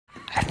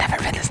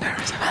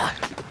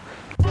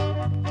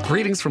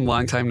Greetings from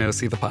Long Time No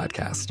See, the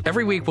podcast.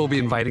 Every week, we'll be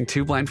inviting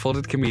two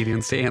blindfolded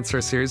comedians to answer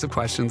a series of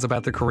questions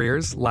about their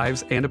careers,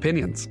 lives, and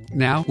opinions.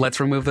 Now, let's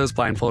remove those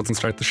blindfolds and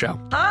start the show.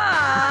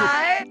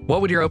 Hi!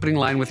 What would your opening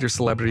line with your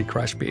celebrity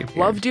crush be?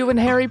 Loved you in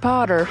Harry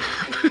Potter.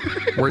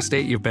 Worst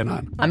date you've been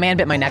on? A man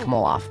bit my neck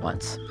mole off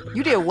once.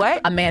 You did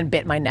what? A man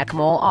bit my neck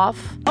mole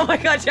off. Oh my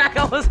God, Jack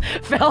almost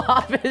fell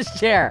off his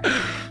chair.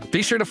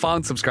 Be sure to follow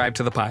and subscribe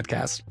to the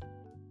podcast.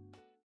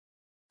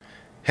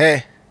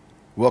 Hey,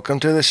 welcome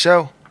to the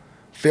show.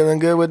 Feeling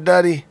good with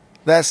Duddy.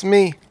 That's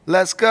me.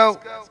 Let's go.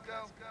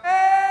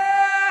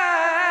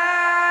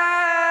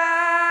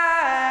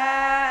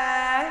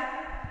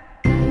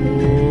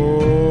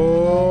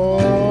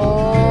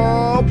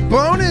 Oh,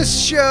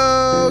 bonus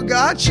show.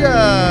 Gotcha.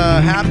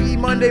 Happy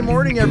Monday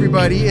morning,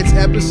 everybody. It's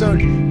episode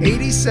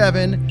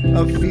 87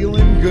 of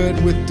Feeling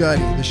Good with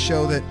Duddy, the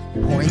show that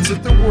points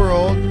at the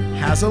world,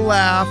 has a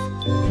laugh,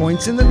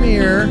 points in the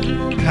mirror,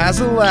 has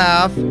a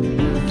laugh,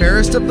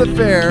 fairest of the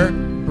fair,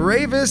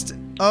 bravest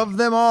of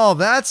them all.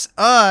 That's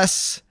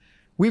us.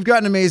 We've got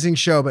an amazing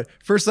show, but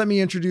first let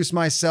me introduce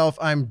myself.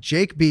 I'm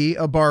Jake B.,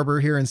 a barber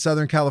here in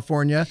Southern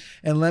California,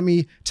 and let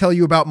me tell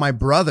you about my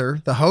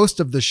brother, the host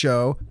of the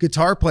show,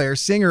 guitar player,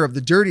 singer of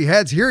the Dirty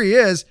Heads. Here he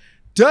is,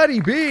 Duddy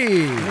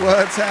B.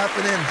 What's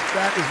happening?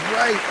 That is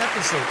right.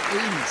 Episode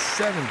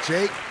 87,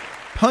 Jake.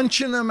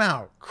 Punching them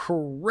out.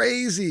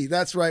 Crazy.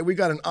 That's right. We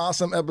got an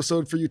awesome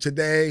episode for you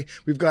today.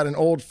 We've got an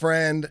old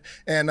friend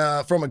and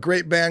from a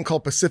great band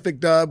called Pacific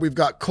Dub. We've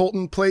got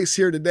Colton Place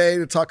here today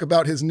to talk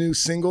about his new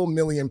single,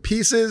 Million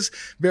Pieces.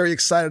 Very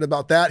excited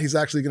about that. He's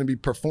actually going to be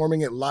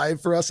performing it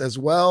live for us as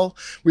well.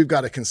 We've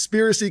got a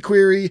conspiracy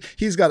query.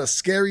 He's got a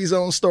Scary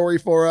Zone story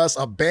for us,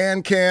 a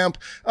band camp.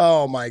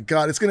 Oh my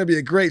God. It's going to be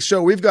a great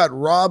show. We've got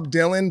Rob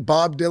Dylan,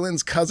 Bob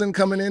Dylan's cousin,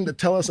 coming in to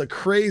tell us a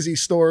crazy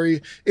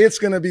story. It's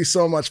going to be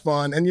so much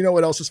fun. And you know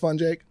what else is fun,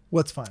 Jake?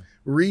 What's fun?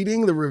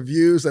 Reading the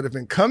reviews that have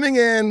been coming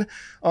in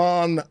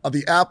on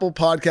the Apple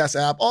Podcast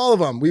app, all of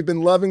them. We've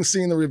been loving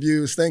seeing the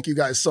reviews. Thank you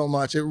guys so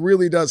much. It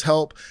really does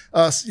help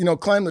us,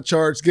 climb the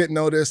charts, get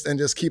noticed, and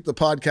just keep the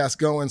podcast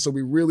going. So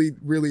we really,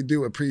 really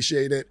do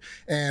appreciate it.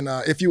 And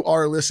if you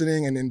are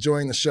listening and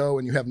enjoying the show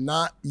and you have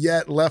not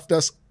yet left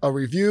us a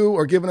review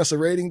or given us a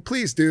rating,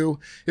 please do.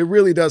 It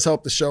really does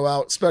help the show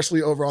out,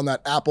 especially over on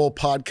that Apple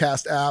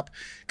Podcast app.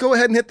 Go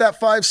ahead and hit that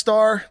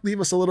 5-star.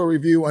 Leave us a little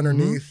review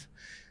underneath.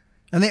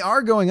 And they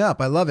are going up.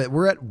 I love it.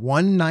 We're at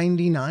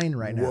 199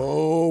 right now.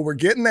 Whoa, we're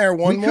getting there.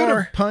 One we more. could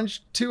have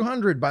punched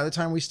 200 by the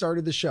time we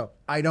started the show.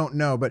 I don't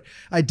know, but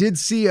I did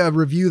see a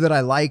review that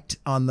I liked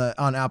on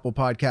Apple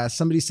Podcasts.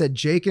 Somebody said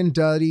Jake and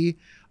Duddy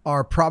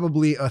are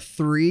probably a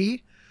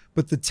 3,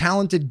 but the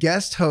talented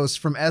guest host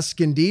from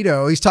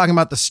Escondido, he's talking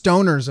about the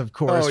Stoners, of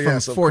course, from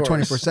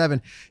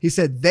 424/7. He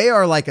said they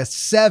are like a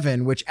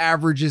 7, which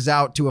averages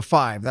out to a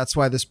 5. That's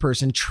why this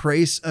person,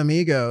 Trace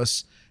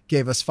Amigos,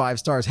 gave us 5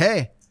 stars.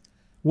 Hey,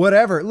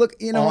 whatever. Look,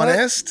 you know,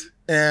 honest,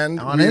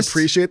 and we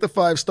appreciate the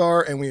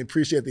 5-star, and we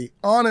appreciate the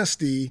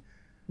honesty.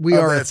 We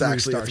are it's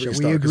actually a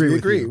 3-star. We agree.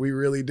 With you. We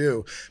really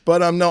do.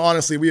 But no,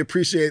 honestly, we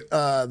appreciate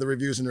the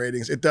reviews and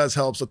ratings. It does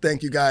help. So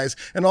thank you guys.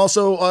 And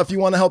also, if you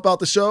want to help out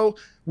the show,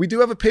 we do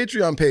have a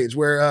Patreon page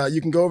where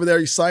you can go over there,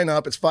 you sign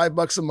up. It's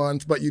 $5 a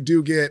month, but you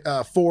do get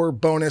 4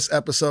 bonus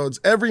episodes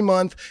every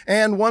month.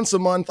 And once a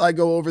month, I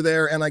go over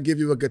there and I give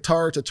you a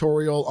guitar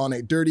tutorial on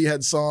a Dirty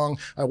Head song.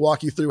 I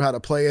walk you through how to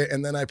play it,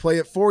 and then I play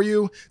it for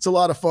you. It's a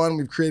lot of fun.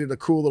 We've created a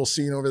cool little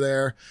scene over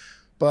there.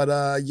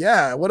 But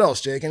yeah, what else,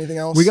 Jake? Anything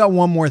else? We got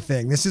one more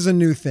thing. This is a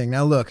new thing.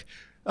 Now, look,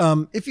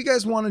 if you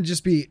guys want to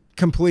just be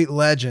complete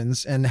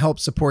legends and help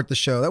support the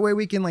show, that way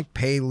we can like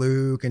pay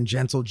Luke and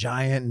Gentle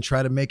Giant and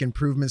try to make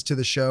improvements to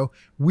the show.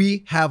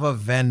 We have a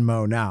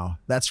Venmo now.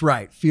 That's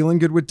right. Feeling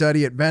Good with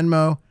Duddy at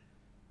Venmo.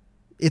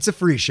 It's a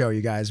free show,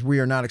 you guys. We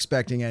are not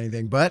expecting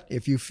anything, but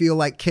if you feel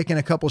like kicking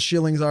a couple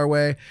shillings our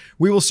way,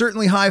 we will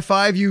certainly high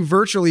five you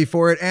virtually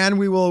for it, and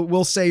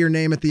we'll say your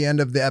name at the end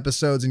of the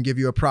episodes and give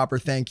you a proper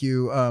thank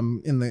you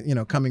in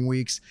the coming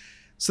weeks.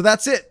 So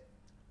that's it.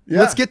 Yeah.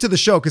 Let's get to the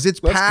show because it's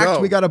packed. Go.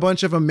 We got a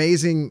bunch of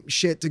amazing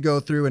shit to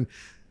go through, and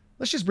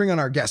let's just bring on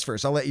our guest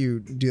first. I'll let you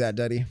do that,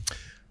 Duddy.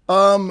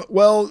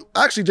 Well,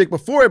 actually, Jake,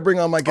 before I bring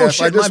on my guest,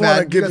 I just want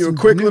to give you a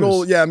quick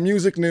little,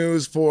 music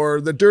news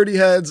for the Dirty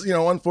Heads.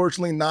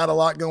 Unfortunately, not a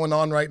lot going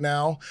on right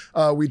now.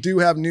 We do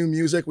have new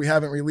music we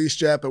haven't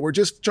released yet, but we're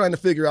just trying to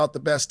figure out the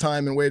best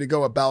time and way to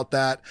go about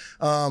that.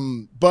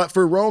 But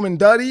for Rome and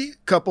Duddy,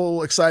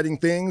 couple exciting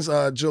things.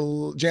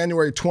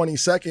 January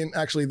 22nd,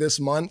 actually this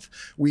month,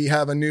 we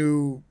have a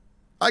new,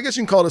 I guess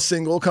you can call it a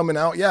single coming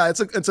out. Yeah,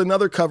 it's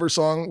another cover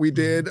song we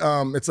did.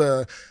 It's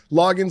a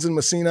Loggins and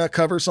Messina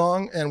cover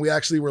song, and we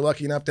actually were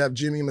lucky enough to have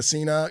Jimmy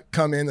Messina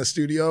come in the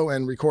studio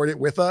and record it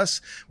with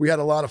us. We had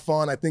a lot of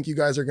fun. I think you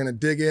guys are going to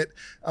dig it.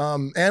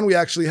 And we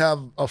actually have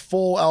a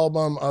full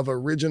album of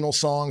original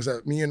songs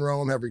that me and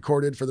Rome have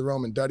recorded for the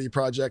Rome and Duddy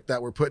project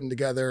that we're putting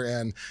together.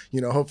 And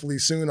hopefully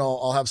soon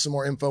I'll have some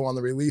more info on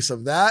the release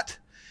of that.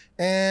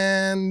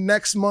 And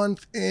next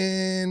month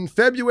in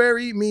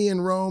February, me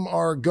and Rome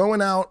are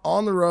going out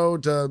on the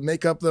road to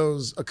make up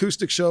those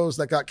acoustic shows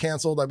that got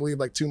canceled, I believe,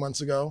 like 2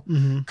 months ago.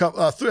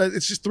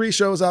 It's just 3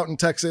 shows out in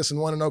Texas and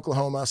 1 in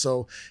Oklahoma.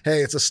 So,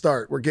 hey, it's a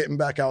start. We're getting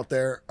back out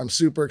there. I'm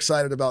super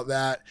excited about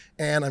that.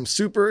 And I'm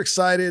super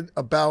excited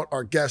about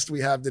our guest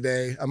we have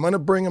today. I'm going to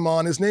bring him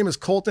on. His name is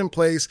Colton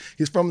Place.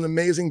 He's from an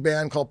amazing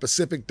band called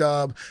Pacific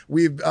Dub.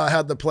 We've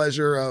had the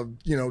pleasure of,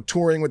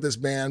 touring with this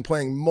band,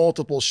 playing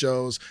multiple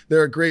shows.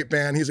 They're a great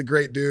band. He's a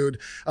great dude.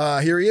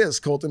 Here he is,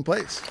 Colton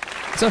Place.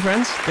 What's up,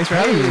 friends? Thanks for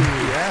having me.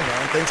 Yeah,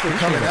 man. Thanks for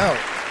coming out.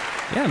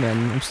 Yeah,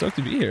 man. I'm stoked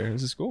to be here.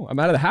 This is cool. I'm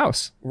out of the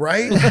house.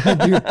 Right?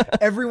 Dude,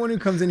 everyone who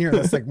comes in here,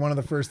 that's like one of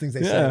the first things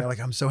they say. They're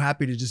like, I'm so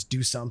happy to just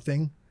do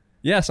something.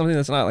 Yeah, something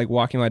that's not like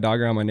walking my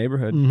dog around my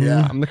neighborhood.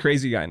 Yeah. I'm the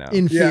crazy guy now.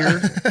 In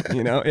fear.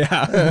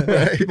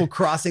 Yeah. People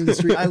crossing the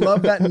street. I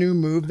love that new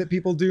move that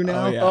people do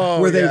now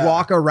where they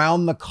walk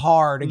around the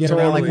car to get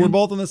around. Like, we're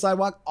both on the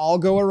sidewalk. I'll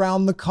go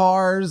around the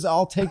cars.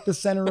 I'll take the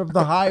center of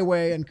the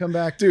highway and come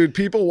back. Dude,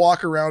 people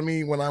walk around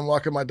me when I'm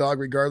walking my dog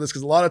regardless,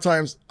 because a lot of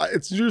times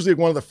it's usually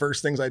one of the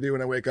first things I do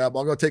when I wake up.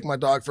 I'll go take my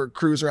dog for a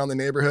cruise around the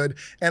neighborhood,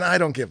 and I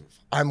don't give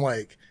I'm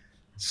like,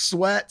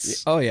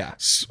 sweats. Oh, yeah.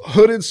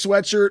 Hooded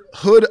sweatshirt,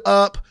 hood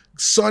up,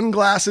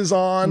 sunglasses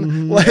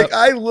on. Like,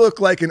 I look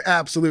like an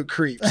absolute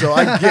creep. So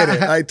I get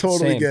it. I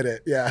totally get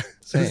it. Yeah.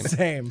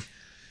 Same.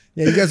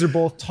 Yeah, you guys are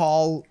both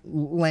tall,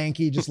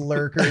 lanky, just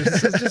lurkers.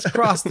 Just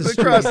cross the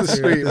street. Across the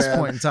street, at this man.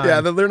 point in time.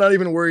 Yeah, they're not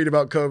even worried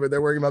about COVID.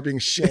 They're worried about being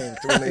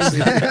shanked when they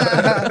see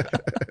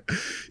it.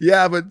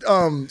 Yeah, but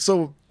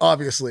so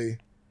obviously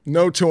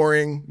no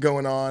touring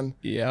going on.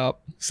 Yep.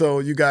 So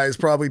you guys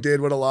probably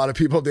did what a lot of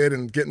people did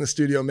and get in the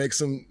studio, make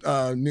some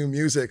new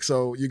music.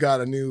 So you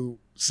got a new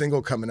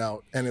single coming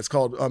out, and it's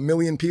called A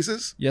Million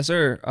Pieces. Yes,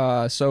 sir.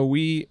 So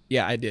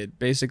I did.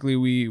 Basically,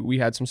 we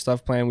had some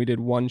stuff planned. We did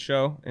one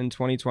show in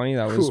 2020.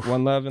 That was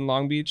One Love in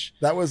Long Beach.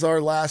 That was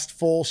our last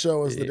full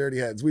show as the Dirty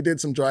Heads. We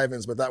did some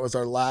drive-ins, but that was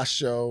our last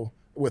show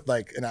with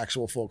like an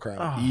actual full crowd.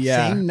 Oh,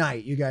 same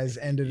night you guys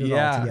ended it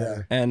all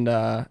together. And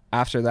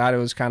after that, it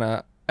was kind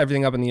of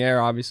everything up in the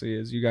air, obviously,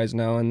 as you guys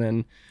know. And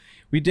then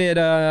we did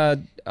a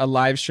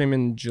live stream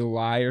in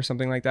July or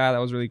something like that. That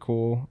was really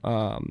cool.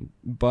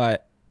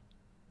 But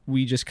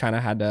we just kind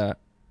of had to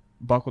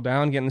buckle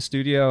down, get in the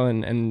studio,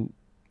 and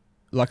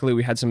luckily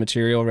we had some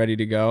material ready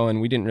to go, and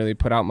we didn't really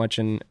put out much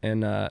in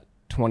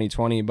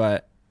 2020,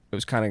 but it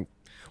was kind of,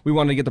 we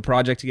wanted to get the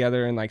project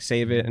together and like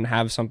save it and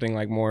have something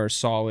like more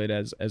solid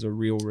as a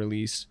real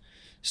release.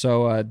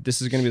 So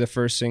this is going to be the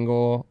first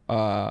single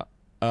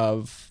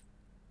of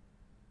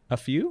a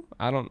few.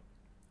 I don't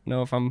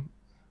know if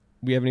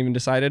we haven't even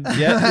decided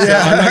yet, so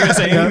I'm not going to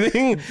say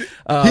anything.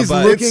 He's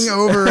looking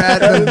over at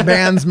the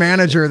band's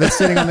manager that's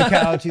sitting on the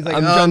couch. He's like,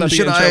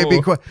 should I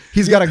be quiet?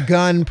 He's got a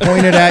gun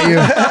pointed at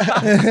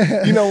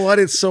you. You know what?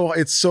 It's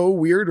so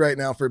weird right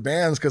now for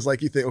bands, because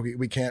like you think, okay,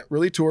 we can't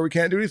really tour, we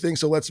can't do anything,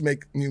 so let's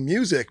make new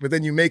music. But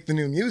then you make the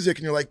new music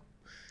and you're like,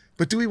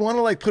 but do we want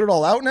to like put it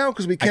all out now?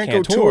 Because we can't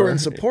go tour and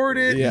support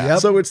it. Yeah.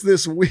 So it's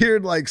this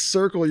weird like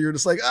circle. You're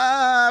just like,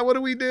 what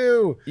do we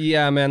do?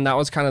 Yeah, man, that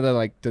was kind of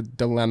the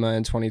dilemma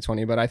in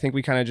 2020. But I think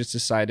we kind of just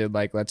decided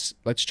like let's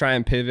try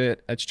and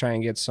pivot. Let's try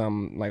and get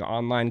some like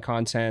online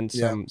content,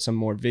 some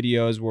more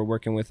videos. We're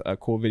working with a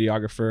cool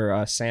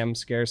videographer, Sam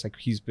Scarce. Like,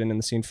 he's been in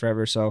the scene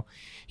forever, so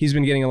he's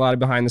been getting a lot of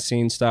behind the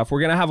scenes stuff.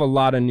 We're gonna have a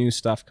lot of new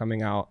stuff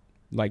coming out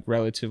like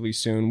relatively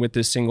soon, with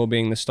this single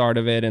being the start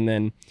of it, and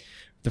then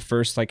the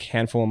first like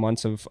handful of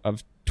months of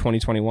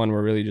 2021,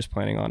 we're really just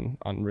planning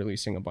on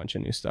releasing a bunch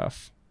of new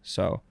stuff.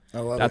 So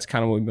that's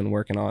kind of what we've been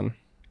working on.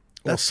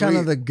 That's kind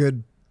of the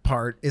good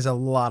part, is a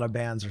lot of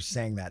bands are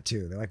saying that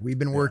too. They're like, we've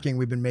been working,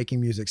 we've been making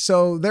music.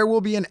 So there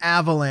will be an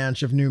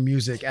avalanche of new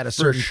music at a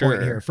certain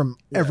point here from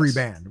every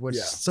band.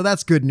 So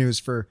that's good news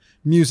for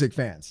music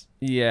fans.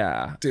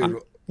 Yeah. Dude,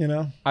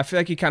 I feel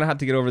like you kind of have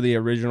to get over the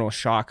original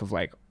shock of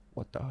like,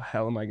 what the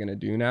hell am I going to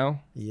do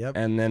now? Yep.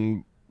 And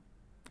then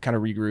kind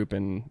of regroup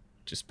and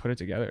just put it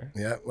together.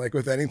 Yeah, like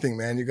with anything,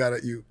 man, you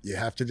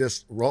have to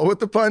just roll with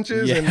the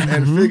punches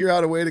and figure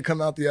out a way to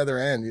come out the other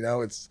end.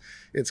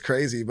 It's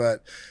crazy,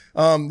 but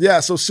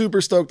so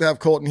super stoked to have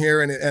Colton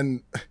here,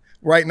 and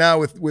right now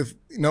with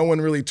no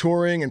one really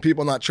touring and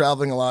people not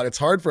traveling a lot, it's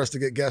hard for us to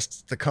get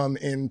guests to come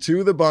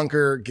into the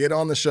bunker, get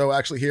on the show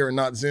actually here and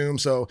not Zoom.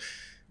 So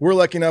we're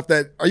lucky enough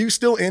that, are you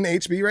still in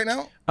HB right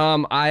now?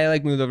 I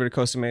like moved over to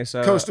Costa Mesa.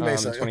 In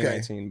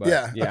 2019, but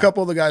a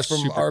couple of the guys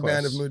from our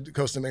band have moved to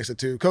Costa Mesa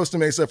too. Costa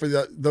Mesa, for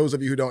those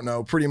of you who don't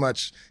know, pretty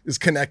much is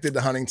connected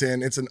to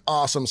Huntington. It's an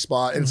awesome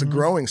spot, and it's a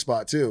growing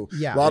spot too.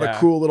 Yeah, a lot of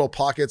cool little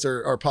pockets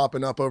are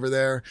popping up over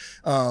there.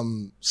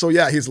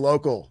 He's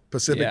local.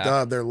 Pacific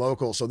Dub, they're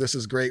local, so this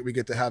is great. We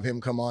get to have him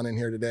come on in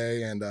here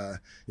today and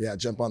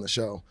jump on the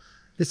show.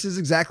 This is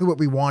exactly what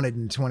we wanted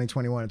in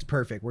 2021. It's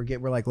perfect.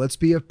 We're like, let's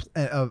be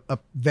a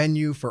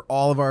venue for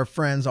all of our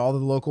friends, all the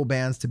local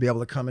bands to be able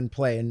to come and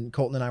play. And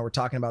Colton and I were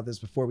talking about this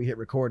before we hit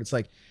record. It's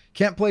like,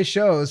 can't play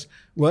shows.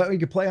 Well, we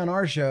could play on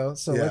our show.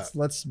 So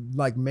let's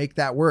like make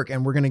that work.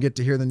 And we're going to get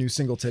to hear the new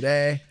single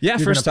today. Yeah,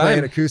 You're first play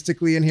time. it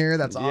acoustically in here.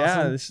 That's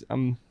awesome.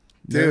 I'm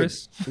Dude,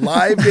 nervous.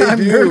 live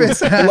debut,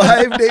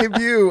 live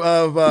debut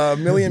of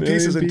Million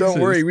Pieces, and don't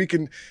worry, we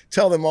can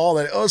tell them all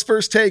that it's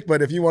first take.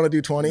 But if you want to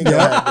do 20, go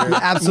ahead, dude.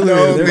 Absolutely,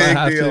 no They big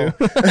have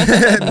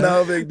deal,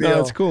 no big deal. No,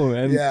 it's cool,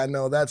 man. Yeah,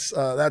 no, that's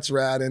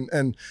rad,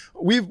 and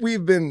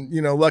we've been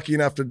lucky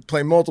enough to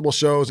play multiple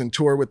shows and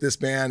tour with this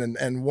band,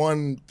 and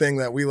one thing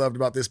that we loved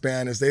about this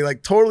band is they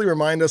like totally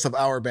remind us of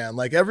our band.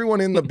 Like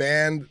everyone in the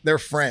band, they're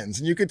friends,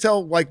 and you could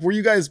tell. Like, were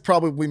you guys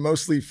probably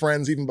mostly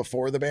friends even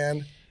before the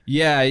band?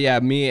 Yeah.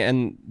 Me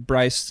and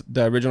Bryce,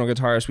 the original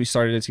guitarist, we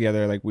started it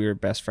together. Like we were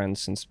best friends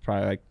since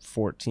probably like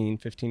 14,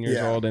 15 years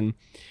old. And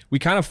we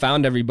kind of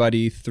found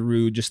everybody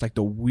through just like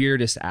the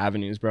weirdest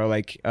avenues, bro.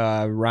 Like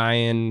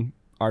Ryan,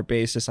 our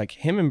bassist, like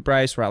him and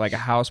Bryce were at like a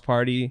house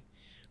party.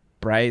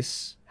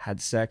 Bryce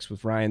had sex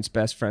with Ryan's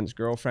best friend's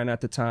girlfriend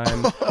at the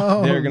time.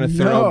 They were going to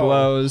throw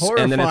blows.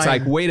 Horrifying. And then it's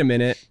like, wait a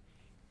minute,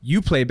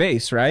 you play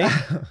bass, right?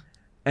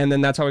 And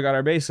then that's how we got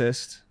our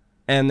bassist.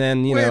 And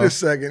then, Wait a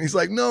second. He's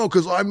like, no,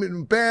 because I'm in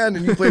a band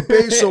and you play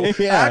bass. So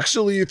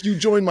actually, if you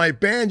join my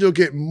band, you'll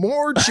get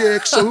more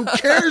chicks. So who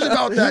cares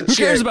about that chick? Who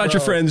cares about bro?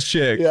 your friend's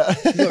chick? Yeah.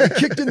 He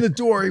kicked in the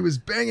door. He was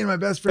banging my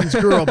best friend's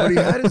girl, but he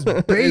had his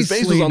bass bass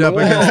was leaned on up the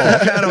against wall.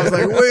 the pad. I was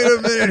like, wait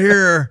a minute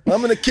here.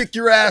 I'm going to kick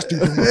your ass.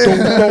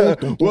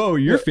 Whoa,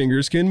 your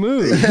fingers can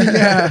move.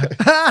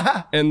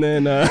 Yeah. And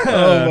then,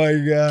 Oh my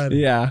God.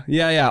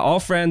 yeah. All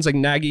friends like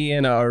Nagy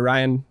and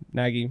Ryan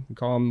Nagy, we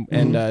call him,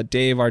 and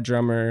Dave, our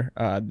drummer.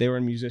 They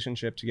were in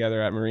musicianship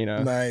together at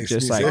Marina. Nice.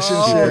 Just like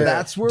Musicianship. Oh,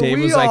 that's where Dave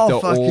we was like all the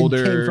fucking came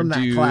older from that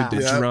dude, class.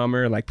 the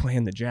drummer, like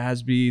playing the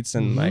jazz beats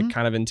and like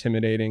kind of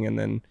intimidating. And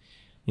then,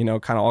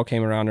 kind of all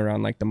came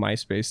around like the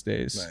MySpace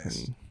days.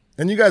 Nice.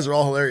 And you guys are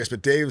all hilarious,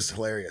 but Dave's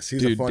hilarious.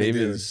 He's a funny Dave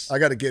dude. is I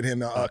got to get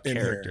him up in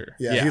character.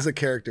 here. Yeah, he's a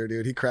character,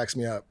 dude. He cracks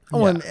me up.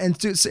 Oh,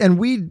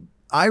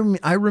 I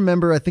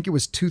remember, I think it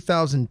was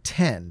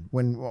 2010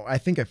 when I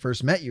think I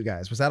first met you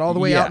guys. Was that all the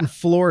way out in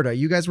Florida?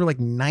 You guys were like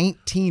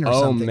 19 or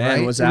something, man,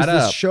 right? was It was that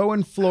this up? show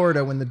in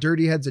Florida when the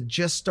Dirty Heads had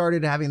just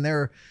started having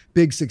their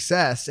big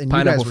success, and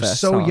Pineapple you guys were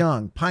Fest, so huh?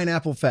 young.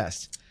 Pineapple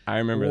Fest. I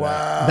remember that.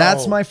 Wow.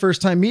 That's my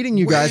first time meeting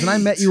you guys, and I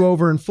met you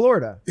over in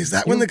Florida. Is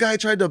that when the guy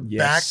tried to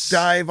back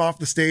dive off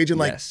the stage and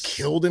like Yes.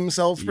 killed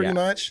himself pretty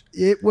much?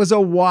 It was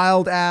a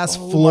wild ass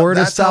Oh,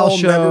 Florida that's style how I'll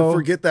show. never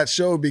forget that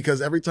show,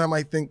 because every time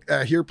I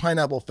hear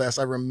Pineapple Fest,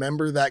 I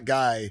remember that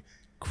guy.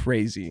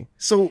 Crazy.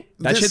 So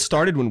That shit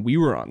started when we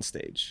were on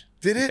stage.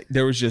 Did it?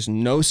 There was just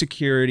no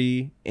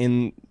security,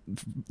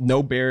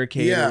 no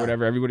barricade or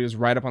whatever. Everybody was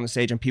right up on the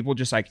stage, and people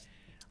just like,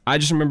 I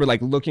just remember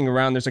like looking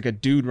around. There's like a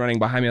dude running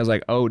behind me. I was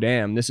like, oh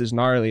damn, this is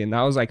gnarly. And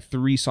that was like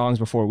 3 songs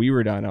before we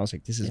were done. I was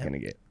like, this is gonna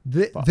get.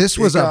 This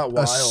was a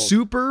wild.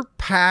 super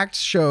packed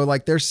show,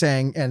 like they're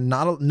saying, and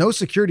no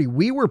security.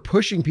 We were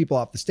pushing people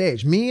off the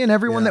stage. Me and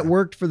everyone that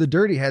worked for the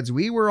Dirty Heads,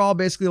 we were all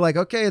basically like,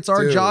 okay, it's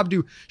our job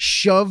to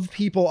shove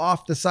people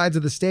off the sides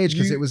of the stage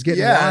because it was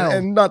getting wild.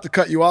 And not to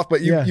cut you off,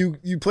 but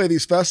you play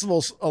these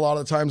festivals a lot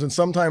of the times, and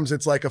sometimes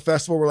it's like a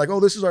festival where like, oh,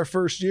 this is our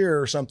first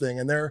year or something,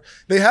 and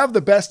they have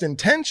the best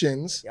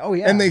intentions. Oh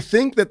yeah, and they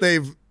think that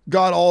they've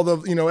got all the,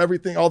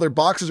 everything, all their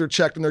boxes are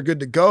checked and they're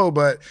good to go.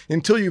 But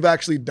until you've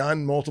actually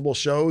done multiple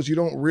shows, you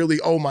don't really,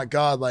 oh my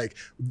God, like,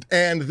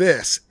 and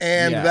this,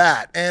 and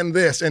that, and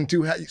this. And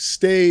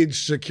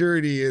stage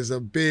security is a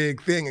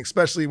big thing,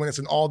 especially when it's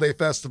an all-day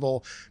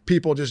festival.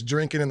 People just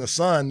drinking in the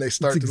sun, they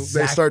start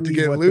to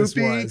get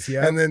loopy.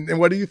 And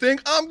what do you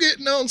think? I'm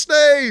getting on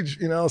stage,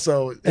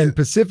 so. And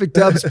Pacific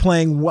Dub's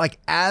playing like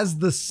as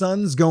the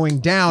sun's going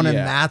down, and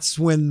that's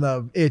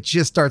when it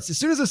just starts. As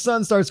soon as the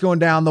sun starts going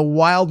down, the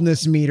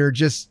wildness meter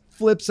just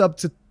flips up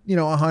to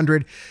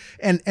 100,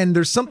 and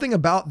there's something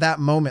about that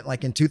moment,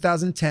 like in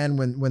 2010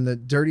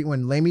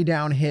 when Lay Me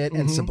Down hit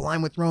and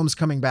Sublime with Rome's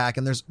coming back,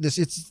 and there's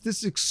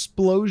this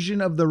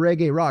explosion of the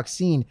reggae rock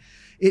scene.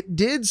 It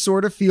did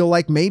sort of feel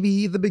like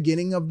maybe the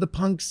beginning of the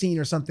punk scene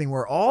or something,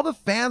 where all the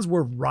fans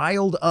were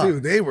riled up.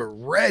 Dude, they were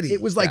ready.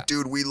 It was like,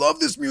 dude, we love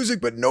this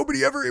music, but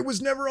it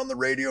was never on the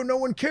radio. No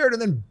one cared.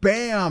 And then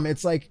bam,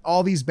 it's like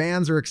all these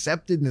bands are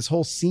accepted and this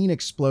whole scene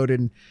exploded.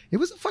 And it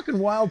was a fucking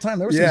wild time.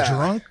 There were some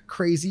drunk,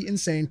 crazy,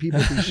 insane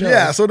people at these shows.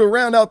 Yeah. So to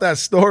round out that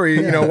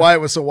story, why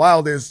it was so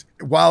wild is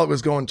while it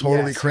was going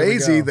totally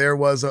crazy, there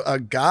was a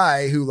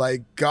guy who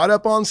like got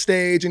up on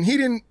stage, and he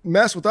didn't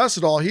mess with us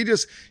at all.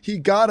 He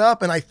got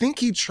up, and I think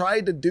he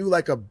tried to do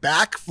like a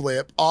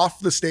backflip off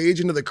the stage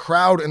into the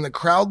crowd, and the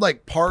crowd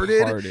like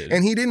parted.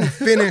 And he didn't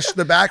finish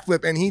the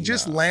backflip, and he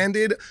just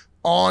landed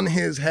on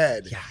his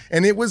head. Yeah.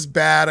 And it was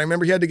bad. I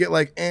remember he had to get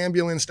like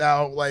ambulanced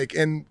out, like,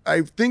 and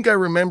I think I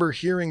remember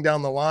hearing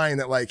down the line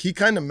that like he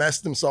kind of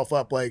messed himself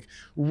up like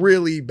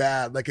really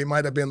bad. Like it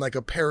might have been like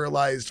a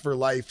paralyzed for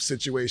life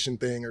situation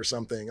thing or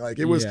something. Like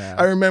it was,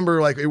 I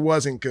remember like it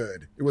wasn't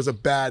good. It was a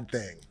bad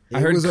thing. I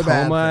heard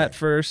coma at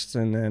first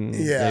and then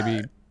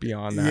maybe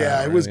beyond that.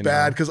 Yeah, it was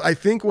bad because I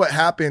think what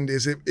happened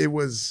is it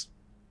was,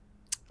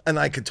 and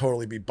I could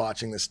totally be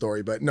botching this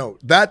story, but no,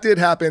 that did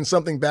happen.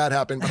 Something bad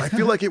happened, but I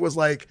feel like it was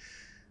like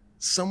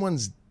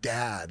someone's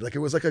dad. Like it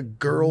was like a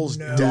girl's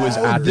dad who was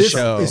at the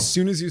show. As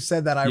soon as you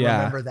said that, I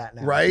remember that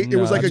now. Right? No,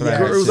 it was like it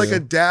was like a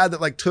dad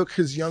that like took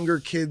his younger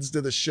kids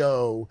to the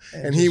show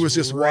and he was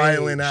just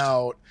wiling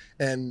out.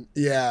 And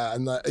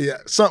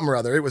something or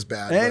other. It was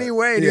bad.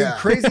 Anyway, dude,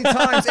 crazy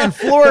times in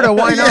Florida.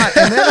 Why not?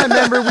 And then I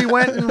remember we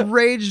went and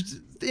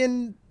raged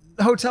in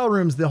hotel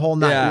rooms the whole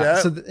night. Yeah.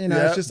 So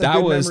it's just a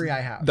good memory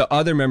I have. The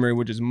other memory,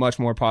 which is much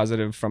more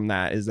positive from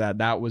that, is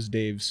that was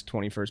Dave's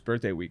 21st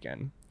birthday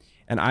weekend.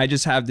 And I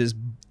just have this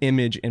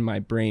image in my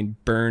brain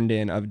burned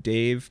in of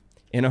Dave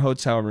in a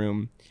hotel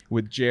room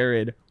with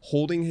Jared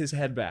holding his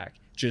head back,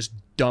 just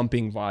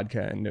dumping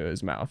vodka into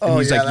his mouth. And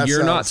he's like,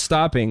 you're not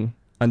stopping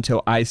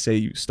until I say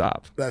you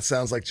stop. That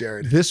sounds like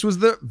Jared. This was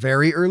the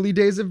very early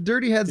days of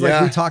Dirty Heads,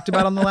 like we talked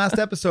about on the last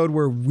episode,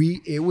 where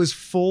it was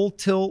full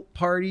tilt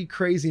party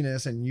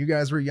craziness, and you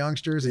guys were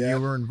youngsters and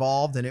you were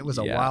involved, and it was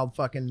a wild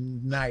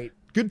fucking night.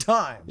 Good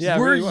times. Yeah,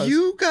 were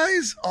you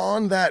guys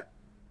on that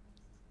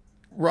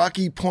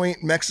Rocky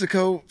Point,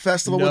 Mexico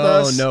festival with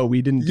us? No,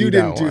 we didn't do that. You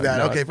didn't do one. that.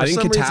 No. Okay. I think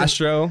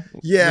Catastro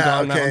was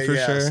on that one for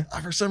sure.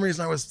 For some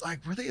reason I was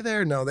like, were they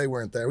there? No, they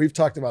weren't there. We've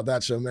talked about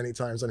that show many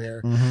times on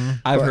here.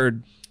 I've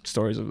heard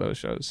stories of those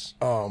shows.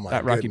 Oh my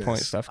That Rocky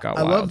Point stuff got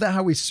wild. I love that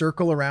how we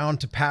circle around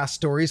to past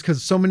stories,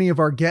 because so many of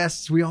our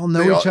guests, we all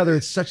know each other.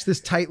 It's such this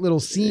tight little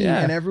scene,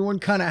 and everyone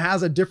kind of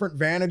has a different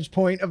vantage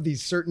point of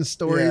these certain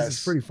stories. Yes.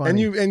 It's pretty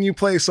funny. And you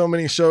play so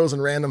many shows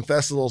and random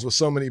festivals with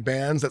so many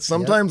bands that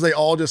sometimes they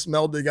all just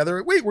meld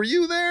together. Wait, were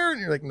you there?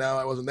 And you're like, no,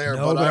 I wasn't there,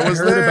 but I was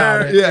heard there.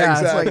 About it. Yeah,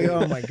 exactly. It's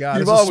like, oh my God.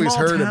 You've always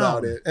heard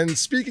about it. And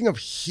speaking of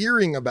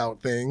hearing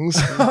about things,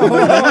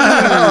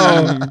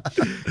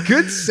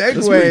 good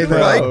segue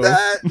though. Like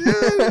that.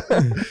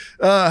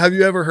 Have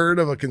you ever heard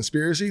of a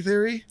conspiracy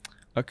theory?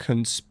 A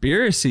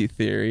conspiracy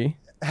theory?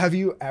 Have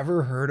you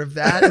ever heard of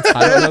that?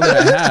 I don't know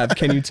that I have.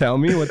 Can you tell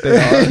me what they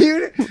are?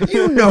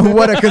 you know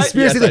what a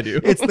conspiracy Yes, I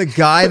do. It's the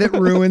guy that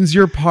ruins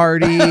your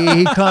party.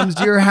 He comes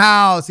to your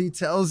house. He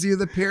tells you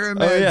the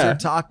pyramids are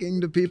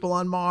talking to people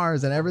on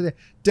Mars and everything.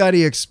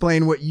 Duddy,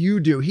 explain what you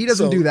do. He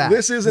doesn't do that.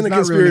 This isn't a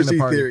conspiracy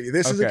theory.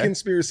 This is a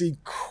conspiracy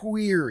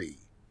query.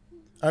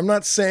 I'm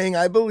not saying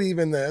I believe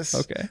in this.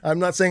 Okay. I'm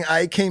not saying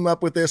I came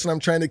up with this and I'm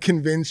trying to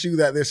convince you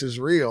that this is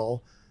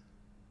real.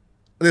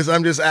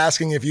 I'm just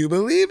asking if you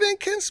believe in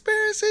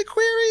conspiracy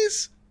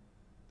queries.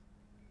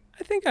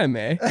 I think I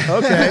may.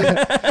 Okay.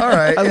 All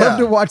right. I love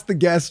to watch the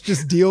guests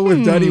just deal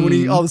with Duddy when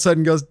he all of a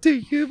sudden goes, do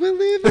you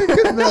believe in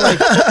it? And they're like,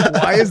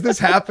 why is this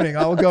happening?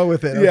 I'll go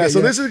with it. Okay, so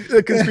this is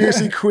a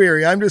conspiracy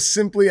query. I'm just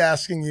simply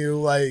asking you,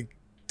 like,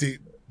 do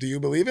you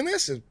believe in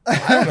this?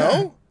 I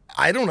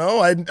don't know.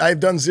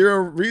 I've done zero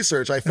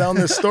research. I found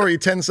this story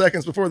 10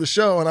 seconds before the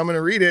show, and I'm going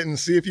to read it and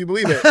see if you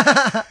believe it.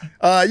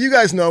 You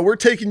guys know we're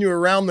taking you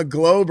around the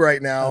globe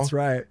right now. That's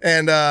right.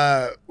 And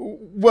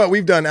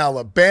we've done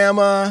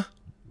Alabama.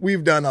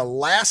 We've done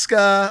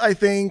Alaska, I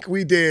think.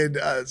 We did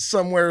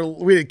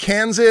we did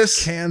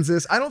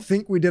Kansas. I don't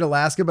think we did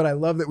Alaska, but I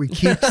love that we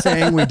keep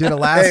saying we did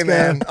Alaska. Hey,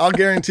 man, I'll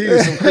guarantee you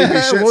some creepy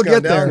shit's we'll gone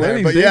get down there.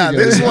 there. But yeah,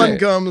 this one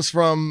comes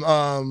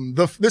from,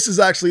 this is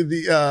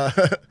actually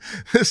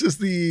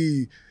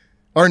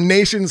our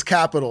nation's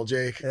capital,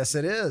 Jake. Yes,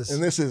 it is.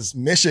 And this is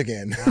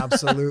Michigan.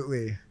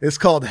 Absolutely. It's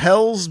called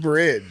Hell's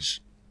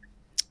Bridge.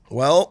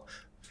 Well,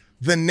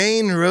 the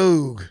Nain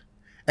Rogue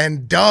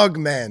and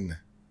Dogmen,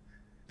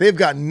 they've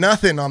got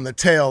nothing on the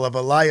tail of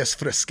Elias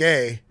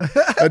Frisquet,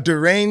 a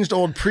deranged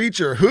old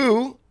preacher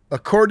who,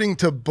 according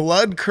to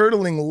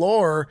blood-curdling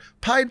lore,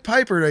 Pied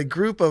Pipered a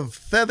group of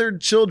feathered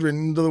children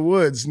into the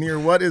woods near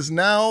what is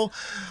now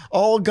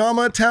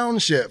Algama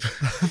Township.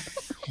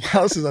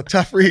 Wow, this is a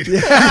tough read.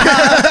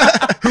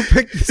 Who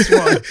picked this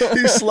one?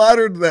 He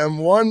slaughtered them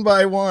one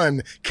by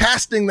one,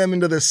 casting them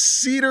into the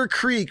Cedar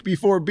Creek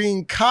before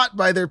being caught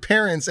by their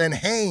parents and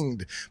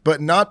hanged,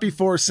 but not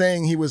before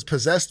saying he was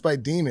possessed by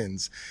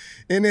demons.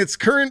 In its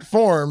current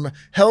form,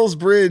 Hell's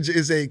Bridge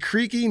is a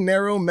creaky,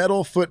 narrow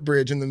metal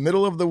footbridge in the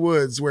middle of the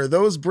woods where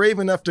those brave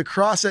enough to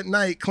cross at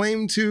night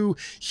claim to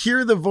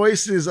hear the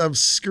voices of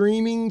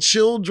screaming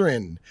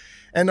children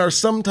and are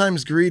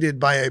sometimes greeted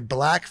by a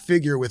black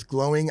figure with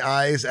glowing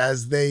eyes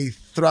as they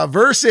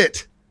traverse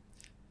it.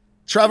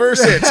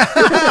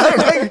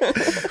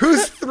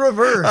 Who's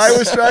traverse? I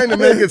was trying to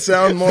make it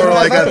sound more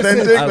like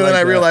authentic, but then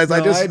I realized I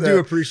do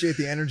apprecied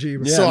the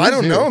enerry. So I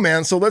don't know,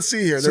 man. So let's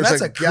see here.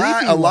 There's a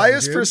guy,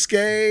 Elias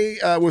Frisquet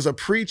was a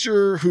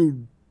preacher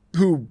who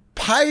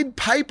Pied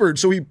Pipered.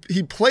 So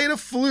he played a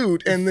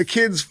flute and the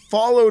kids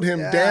followed him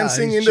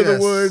dancing into the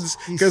woods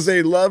because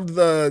they loved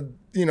the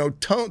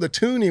the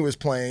tune he was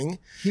playing.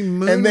 He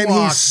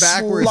moonwalked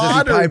backwards as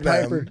he Pied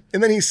Piper.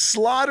 And then he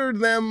slaughtered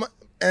them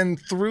and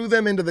threw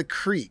them into the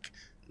creek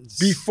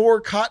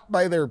before caught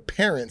by their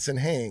parents and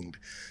hanged.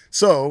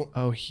 So,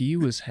 he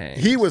was hanged.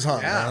 He was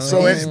hung. Yeah,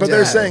 but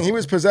they're saying he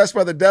was possessed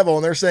by the devil,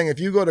 and they're saying if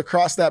you go to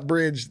cross that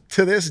bridge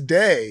to this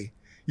day,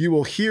 you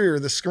will hear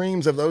the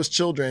screams of those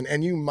children,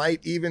 and you might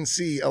even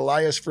see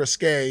Elias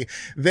Frisquet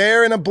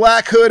there in a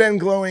black hood and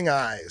glowing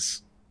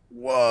eyes.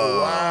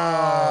 Whoa.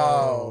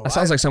 Wow. That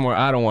sounds like somewhere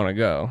I don't want to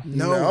go.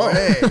 No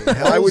way.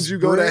 Why would you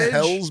go Bridge? to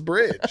Hell's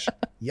Bridge?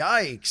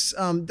 Yikes.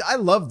 I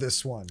love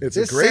this one. It's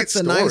this a great sets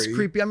a nice story.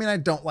 creepy. I mean, I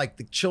don't like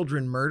the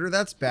children murder.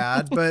 That's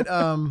bad. But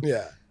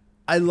Yeah.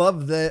 I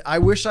love that. I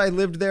wish I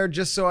lived there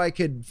just so I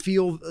could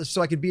feel,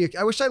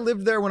 I wish I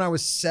lived there when I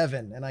was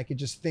 7 and I could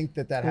just think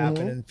that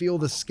happened and feel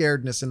the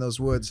scaredness in those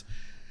woods.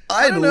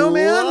 I'd don't know,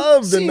 man.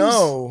 love to Seems-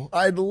 know.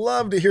 I'd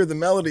love to hear the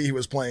melody he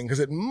was playing because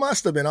it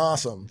must have been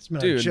awesome. It's been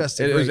Dude, just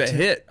it was a great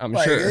hit, I'm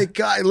Like, sure. hey,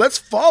 guy, let's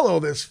follow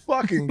this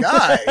fucking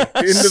guy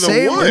into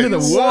Say the what woods. you Into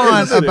the want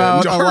woods,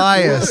 about Dark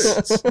Elias.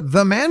 woods.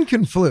 The man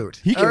can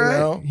flute. He can,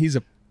 All right. he's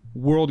a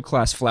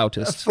world-class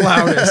flautist.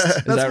 Flautist.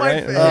 That's that my right?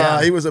 favorite.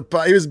 Yeah. He was a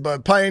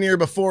pioneer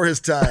before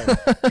his time.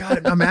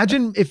 God,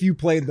 imagine if you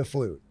played the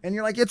flute and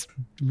you're like, it's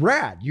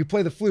rad. You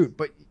play the flute,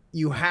 but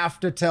you have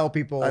to tell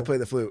people I play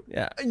the flute.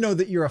 Yeah. I know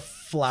that you're a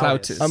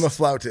flautist. Flautist. I'm a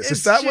flautist. It's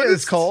Is that what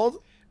it's just- called?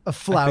 A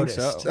flautist.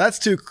 so. That's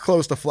too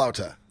close to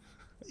flauta.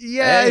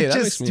 Yeah, Hey, it that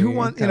just makes me who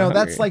want kinda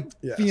that's hungry. like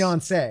Yes.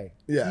 fiance.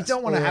 Yes. You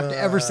don't want to have to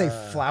ever say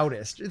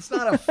flautist. It's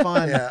not a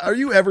fun. Yeah. Are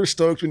you ever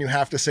stoked when you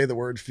have to say the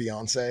word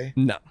fiance?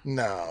 No.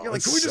 No. You're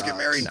like, it can we just get sucks.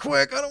 married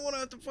quick? I don't want to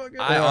have to fucking.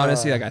 I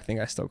honestly, I think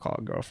I still call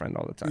it girlfriend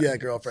all the time. Yeah,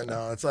 girlfriend.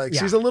 No, it's like Yeah.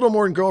 she's a little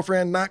more than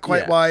girlfriend, not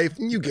quite Yeah. wife.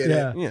 You get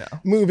Yeah. it. You know.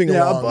 Moving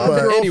Yeah, along. above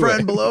but- girlfriend,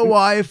 anyway. below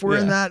wife. We're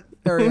in Yeah. that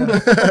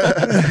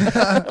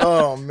area.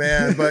 Oh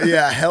man, but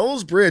yeah,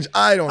 Hell's Bridge.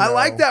 I don't know. I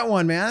like that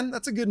one, man.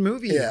 That's a good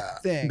movie Yeah.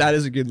 thing. That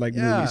is a good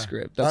Yeah. movie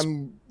script. That's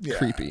Yeah.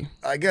 creepy.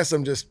 I guess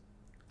I'm just.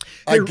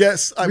 Hey,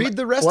 I'm read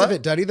the rest what? of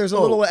it, Duddy. There's a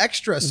Oh. little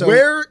extra. So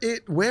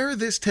where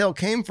this tale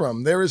came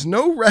from, there is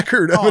no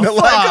record of Oh, an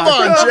Elias. fuck. Come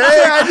on, Oh,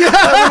 Jay. man.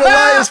 Of an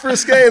Elias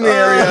Frisquet in the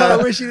area. I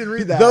wish you didn't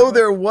read that. Though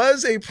there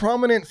was a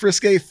prominent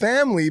Frisquet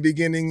family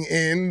beginning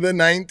in the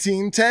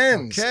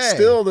 1910s. Okay.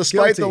 Still,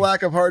 despite Guilty. the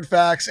lack of hard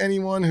facts,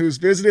 anyone who's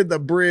visited the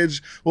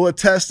bridge will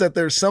attest that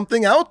there's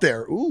something out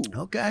there. Ooh.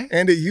 Okay.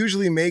 And it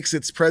usually makes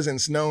its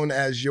presence known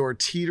as you're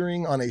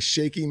teetering on a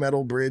shaky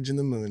metal bridge in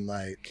the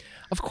moonlight.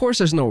 Of course,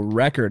 there's no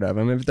record of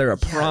him. If they're a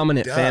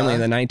prominent duh. family in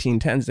the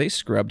 1910s, they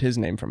scrubbed his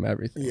name from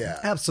everything. Yeah.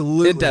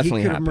 Absolutely. It definitely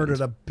he could have happened. murdered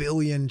a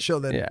billion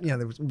children. Yeah.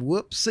 There was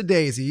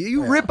whoops-a-daisy.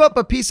 You rip up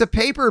a piece of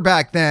paper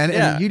back then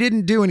Yeah. and you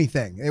didn't do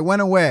anything. It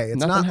went away.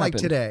 It's Nothing not like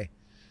happened. today.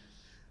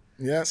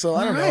 Yeah, so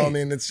I don't know. I Alright.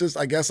 mean, it's just,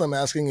 I guess I'm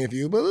asking if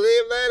you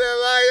believe that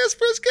Elias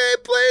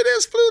Frisquet played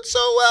his flute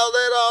so well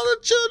that all the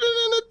children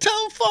in the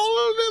town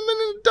followed him in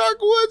the dark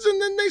woods and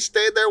then they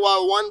stayed there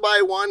while one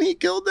by one he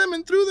killed them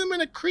and threw them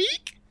in a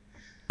creek?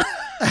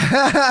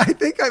 I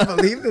think I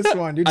believe this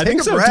one, dude. I Take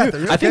think a so breath. too.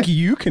 Are you I think okay?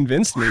 you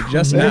convinced me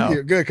just now. Thank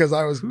you. Good, because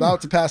I was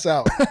about to pass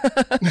out.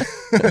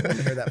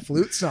 Hear that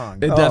flute song.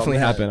 It definitely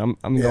man. happened.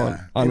 I'm going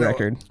on You know,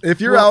 record. If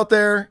you're out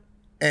there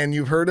and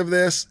you've heard of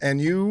this and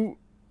you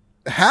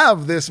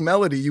have this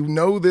melody, you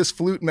know this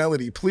flute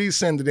melody, please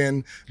send it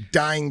in.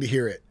 Dying to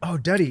hear it. Oh,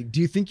 Duddy,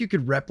 do you think you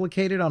could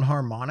replicate it on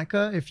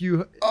harmonica? If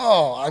you,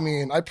 Oh, I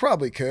mean, I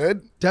probably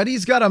could.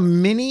 Duddy's got a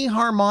mini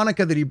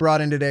harmonica that he brought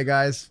in today,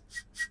 guys.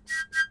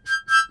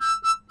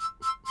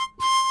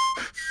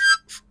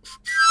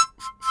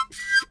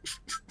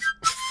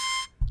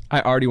 I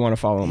already want to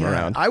follow him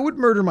around. I would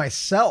murder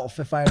myself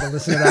if I had to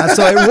listen to that.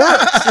 So it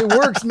works. It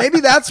works.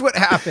 Maybe that's what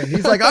happened.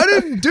 He's like, I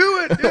didn't do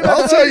it. Dude.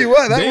 I'll tell you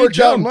what, that They worked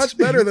out jumped. much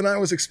better than I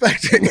was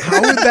expecting. How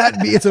would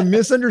that be? It's a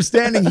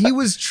misunderstanding. He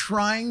was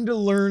trying to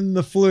learn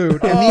the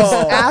flute, and these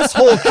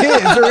asshole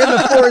kids are in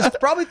the forest,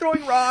 probably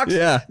throwing rocks.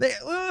 Yeah.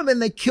 Then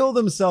they kill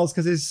themselves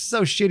because they're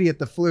so shitty at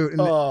the flute.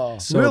 And Oh,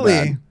 So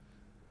really,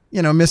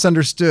 bad.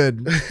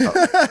 misunderstood.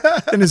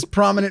 And his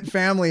prominent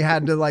family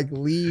had to like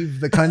leave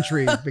the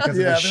country because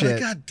yeah, of this they're shit.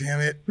 like, God damn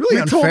it. Really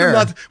we told him unfair.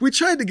 not to- we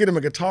tried to get him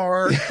a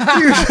guitar.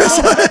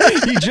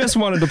 He just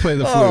wanted to play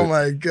the flute. Oh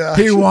my God.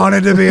 He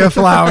wanted to be a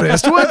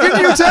flautist. What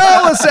can you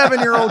tell a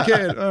 7-year-old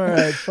kid? All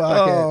right,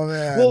 fuck it. Oh,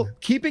 man. Well,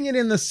 keeping it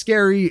in the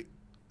scary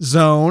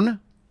zone,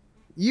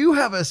 you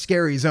have a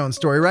scary zone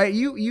story, right?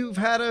 You've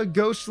had a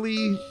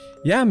ghostly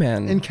Yeah,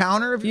 man.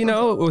 encounter.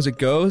 Was it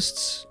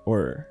ghosts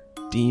or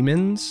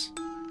demons?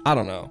 I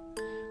don't know.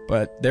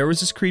 But there was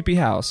this creepy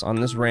house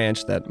on this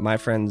ranch that my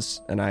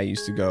friends and I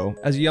used to go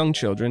as young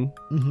children.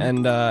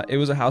 And it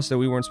was a house that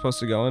we weren't supposed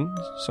to go in.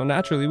 So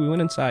naturally, we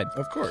went inside.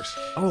 Of course.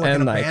 Oh, like an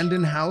and, like,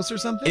 abandoned house or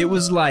something? It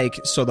was like,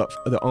 so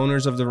the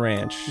owners of the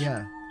ranch,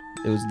 Yeah.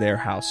 it was their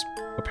house,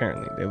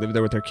 apparently. They lived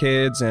there with their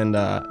kids, and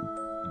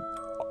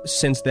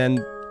since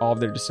then, all of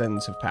their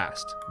descendants have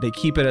passed. They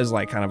keep it as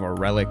like kind of a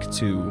relic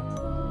to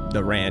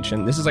the ranch.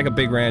 And this is like a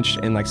big ranch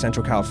in like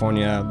Central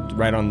California,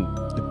 right on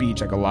the beach,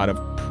 like a lot of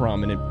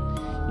prominent,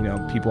 you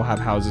know, people have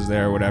houses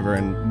there or whatever.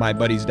 And my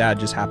buddy's dad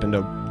just happened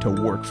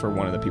to work for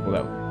one of the people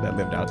that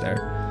lived out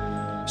there.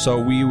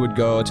 So we would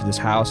go to this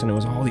house, and it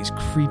was all these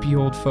creepy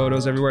old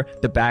photos everywhere.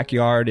 The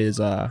backyard is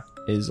got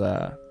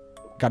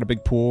a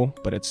big pool,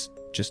 but it's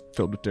just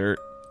filled with dirt.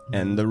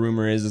 And the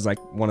rumor is like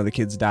one of the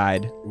kids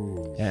died.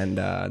 Ooh. And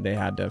they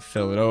had to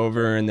fill it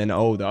over. And then,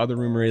 the other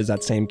rumor is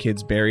that same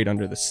kid's buried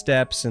under the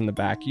steps in the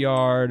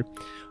backyard.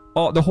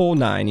 The whole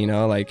nine, you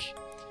know, like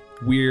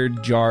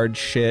weird jarred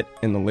shit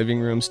in the living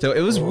room still.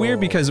 It was weird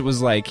because it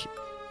was like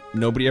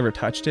nobody ever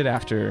touched it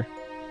after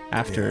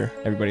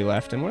everybody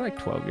left, and we're like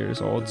 12 years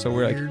old, so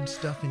we're like weird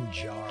stuff in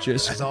jars.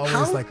 Just always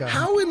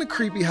how in the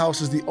creepy house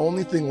is the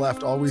only thing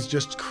left always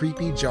just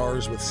creepy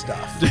jars with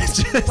stuff?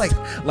 Just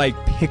like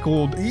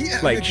pickled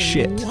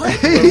shit. What?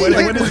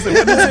 What is in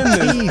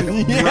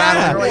this?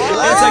 Yeah,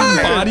 it's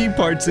like body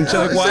parts and shit.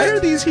 Like, why are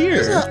these here?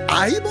 Is that an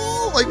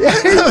eyeball? Like human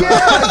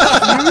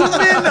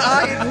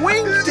eye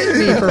winked at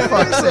me, for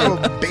fuck's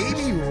sake. A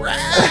baby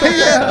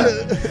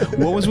rat.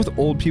 What was with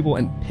old people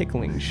and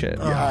pickling shit?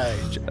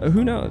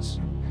 Who knows?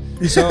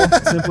 So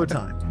simpler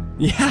time.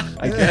 Yeah,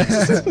 I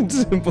guess.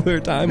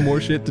 Simpler time,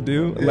 more shit to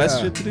do, less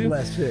shit to do.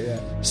 Less shit, yeah.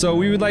 So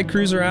we would like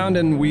cruise around,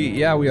 and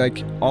we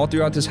like all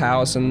throughout this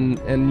house,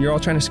 and you're all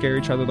trying to scare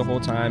each other the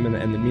whole time, and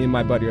then me and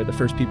my buddy are the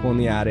first people in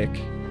the attic,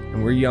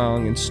 and we're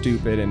young and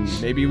stupid, and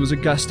maybe it was a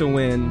gust of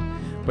wind,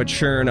 but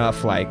sure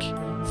enough, like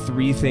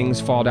 3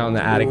 things fall down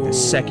the attic the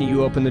second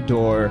you open the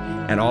door,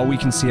 and all we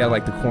can see out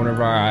like the corner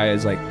of our eye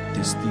is like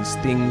these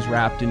things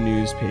wrapped in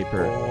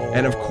newspaper.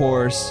 And of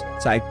course,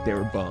 it's like they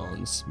were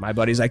bones. My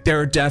buddy's like, there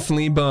were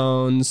definitely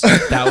bones.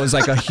 That was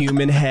like a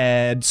human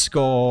head,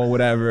 skull,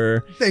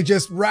 whatever. They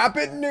just wrap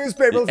it in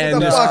newspaper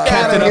and just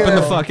kept it up in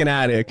the fucking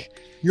attic.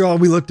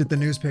 We looked at the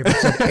newspaper.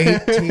 It's like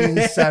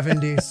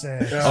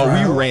 1876. We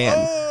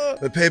ran.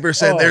 The paper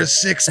said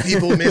there's 6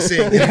 people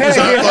missing. It was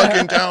our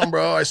fucking town,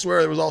 bro. I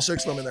swear there was all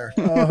 6 of them in there.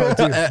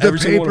 The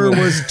paper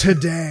was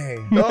today.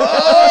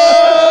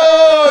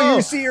 Oh,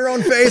 you see your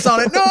own face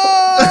on it. No!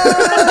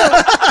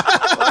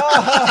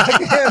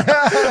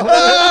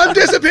 I'm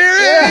disappearing!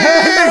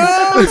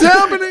 What's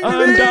happening to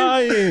I'm me?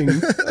 dying.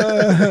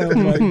 Oh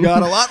my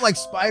God. A lot like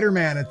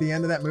Spider-Man at the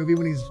end of that movie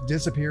when he's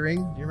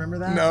disappearing. Do you remember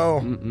that? No.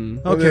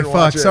 Okay,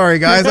 fuck. Sorry,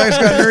 guys. I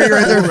just got nerdy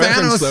right there.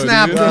 Thanos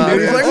snapped him,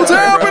 dude. He's like, what's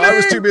happening? I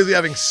was too busy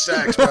having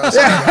sex, bro.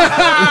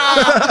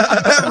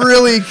 That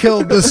really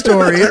killed the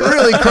story. It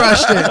really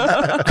crushed it.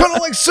 Kind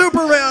of like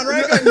Superman,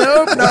 right? Like,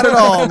 nope, not at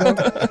all. Nope.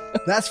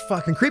 That's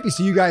fucking creepy.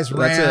 So you guys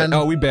ran.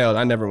 Oh, we bailed.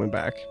 I never went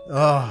back.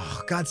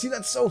 Oh, God. See,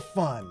 that's so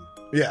fun.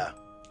 Yeah.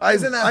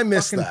 Isn't that I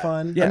miss fucking that.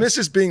 fun? Yes. I miss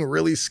just being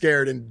really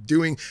scared and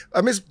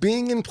I miss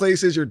being in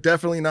places you're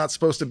definitely not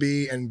supposed to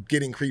be and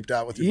getting creeped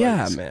out with your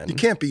buddies. Man. You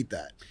can't beat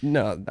that.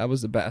 No, that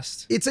was the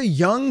best. It's a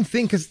young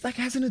thing because, like,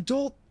 as an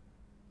adult,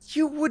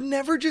 you would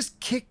never just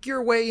kick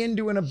your way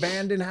into an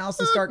abandoned house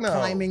and start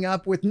climbing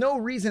up with no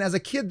reason. As a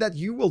kid, that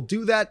you will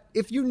do that.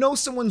 If you know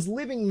someone's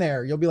living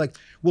there, you'll be like,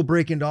 we'll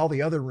break into all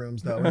the other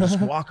rooms, though, and just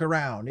walk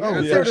around.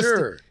 For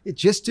sure.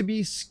 Just to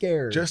be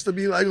scared. Just to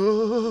be like,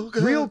 oh,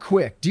 God. Real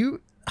quick,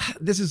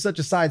 this is such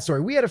a side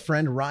story. We had a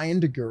friend,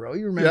 Ryan DeGuro.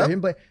 You remember him?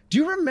 But do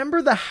you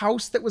remember the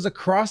house that was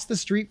across the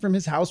street from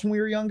his house when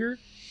we were younger?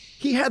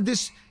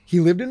 He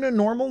lived in a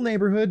normal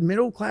neighborhood,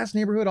 middle-class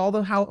neighborhood. All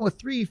the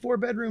 3-4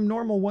 bedroom,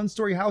 normal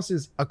 1-story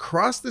houses.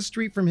 Across the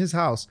street from his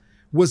house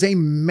was a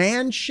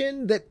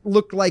mansion that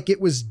looked like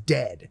it was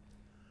dead.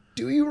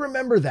 Do you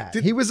remember that?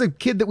 He was a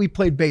kid that we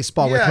played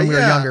baseball with when we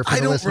were younger. I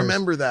don't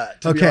remember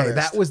that. Okay,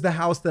 that was the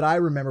house that I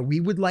remember. We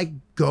would like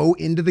go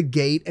into the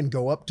gate and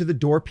go up to the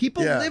door.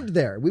 People lived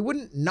there. We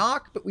wouldn't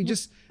knock, but we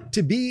just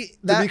to be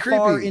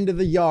far into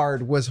the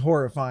yard was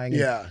horrifying.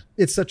 Yeah,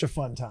 it's such a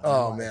fun time.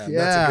 Oh man,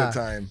 that's a good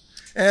time.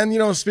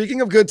 And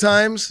speaking of good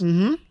times.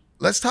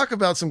 Let's talk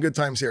about some good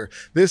times here.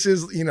 This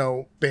is,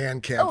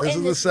 band camp. This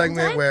is the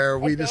segment where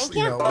we just,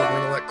 we're going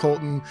to let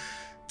Colton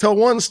tell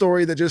one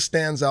story that just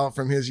stands out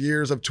from his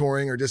years of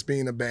touring or just being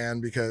in a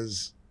band,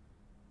 because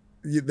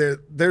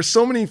there's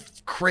so many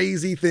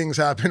crazy things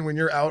happen when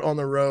you're out on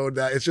the road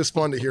that it's just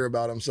fun to hear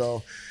about them.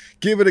 So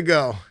give it a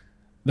go.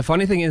 The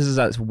funny thing is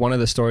that one of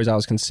the stories I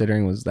was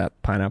considering was that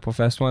Pineapple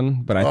Fest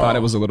one, but I thought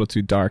it was a little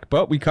too dark.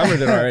 But we covered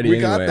it already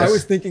anyways. I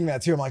was thinking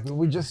that too. I'm like,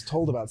 we just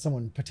told about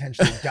someone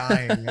potentially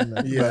dying.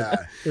 But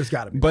there's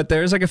got to be. But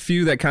there's like a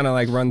few that kind of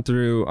like run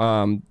through.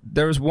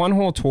 There was one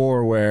whole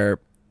tour where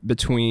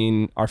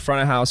between our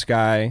front of house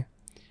guy,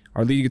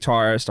 our lead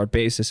guitarist, our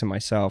bassist, and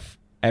myself,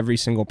 every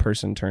single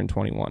person turned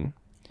 21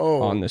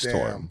 on this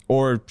tour.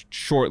 Or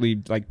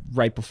shortly, like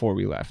right before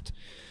we left.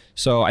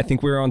 So I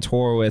think we were on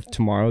tour with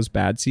Tomorrow's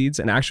Bad Seeds,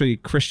 and actually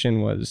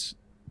Christian was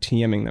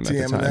TMing them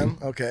at the time.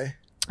 Okay.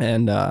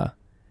 And I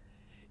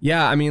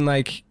mean,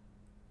 like,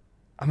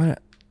 I'm gonna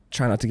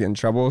try not to get in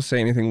trouble, say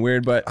anything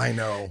weird, but I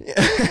know.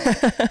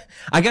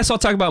 I guess I'll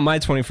talk about my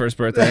 21st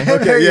birthday.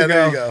 Okay,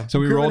 there you go. So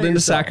we rolled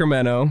into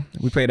Sacramento.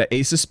 We played at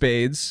Ace of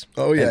Spades.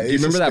 Oh yeah, do you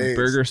remember that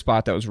burger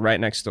spot that was right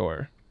next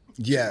door?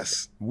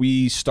 Yes.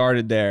 We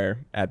started there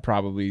at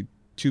probably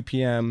 2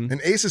 p.m.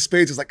 And Ace of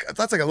Spades is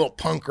that's like a little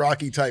punk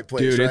rocky type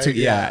place, dude.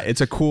 right?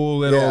 It's a cool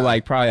little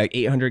like probably like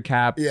 800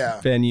 cap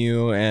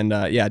venue, and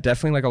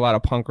definitely like a lot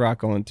of punk rock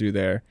going through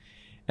there.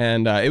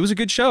 And it was a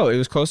good show. It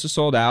was close to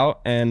sold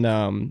out, and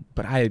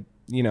but I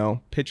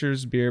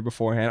pitchers beer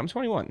beforehand. I'm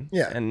 21.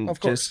 Yeah, and of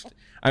course.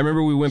 I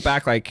remember we went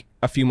back like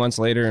a few months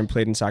later and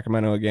played in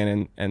Sacramento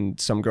again, and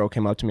some girl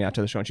came up to me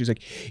after the show and she was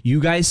like, "You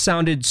guys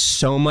sounded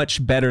so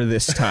much better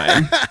this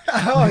time."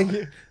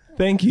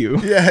 Thank you.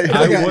 Yeah,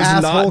 I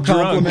was not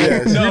drunk.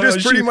 You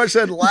just pretty much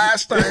said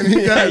last time.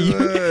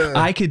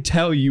 I could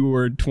tell you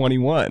were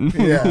 21.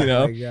 Yeah.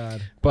 Oh my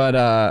God.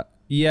 But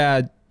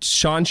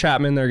Sean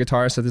Chapman, their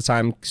guitarist at the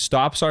time,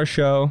 stops our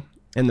show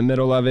in the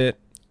middle of it,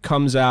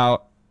 comes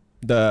out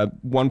the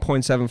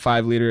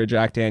 1.75 liter of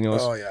Jack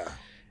Daniels. Oh yeah.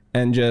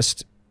 And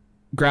just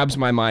grabs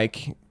my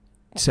mic,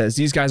 says,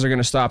 "These guys are going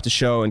to stop the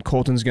show and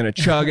Colton's going to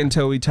chug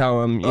until we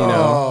tell him,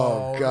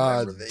 Oh,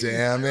 God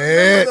damn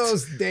it.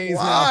 Those days.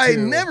 Why?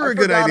 Never a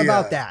good idea.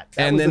 About that.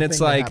 And then it's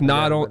like and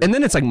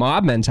then it's like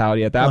mob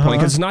mentality at that point,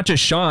 because it's not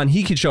just Sean.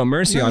 He could show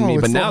mercy on me,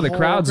 but now the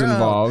crowd's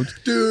involved.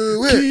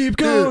 Do it. Keep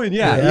going.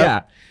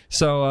 Yeah.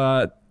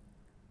 So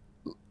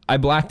I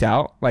blacked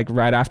out like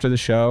right after the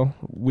show.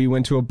 We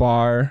went to a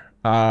bar.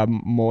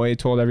 Moy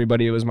told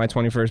everybody it was my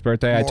 21st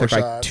birthday. I took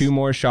like 2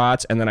 more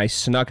shots, and then I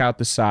snuck out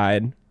the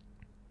side,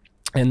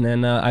 and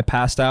then I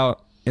passed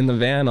out in the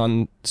van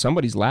on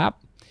somebody's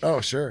lap. Oh,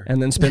 sure.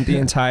 And then spent the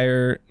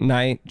entire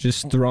night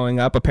just throwing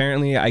up.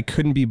 Apparently, I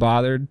couldn't be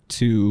bothered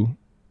to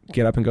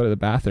get up and go to the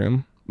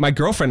bathroom. My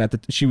girlfriend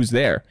she was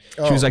there.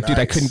 She was like, "Dude,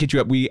 I couldn't get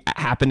you up." We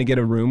happened to get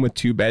a room with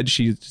 2 beds.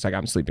 She's just like,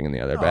 "I'm sleeping in the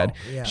other bed."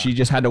 Yeah. She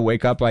just had to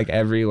wake up like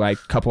every like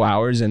couple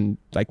hours and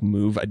like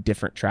move a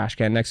different trash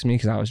can next to me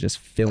because I was just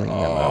filling them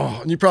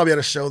up. And you probably had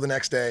a show the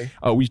next day.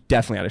 Oh, we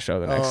definitely had a show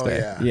the next day.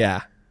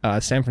 Yeah.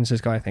 San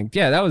Francisco, I think.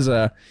 Yeah, that was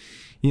a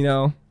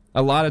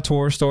lot of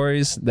tour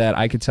stories that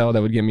I could tell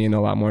that would get me in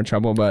a lot more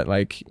trouble. But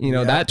like,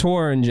 that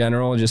tour in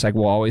general just like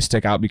will always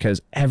stick out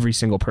because every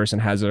single person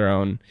has their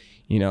own,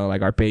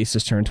 like our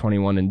bassist turned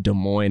 21 in Des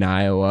Moines,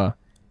 Iowa,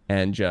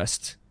 and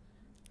just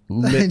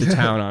lit the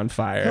town on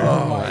fire.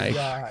 Oh my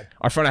God.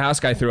 Our front of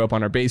house guy threw up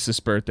on our bassist's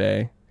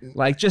birthday.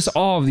 Like just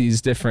all of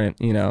these different,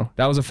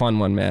 that was a fun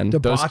one, man.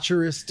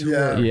 Debaucherous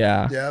tour.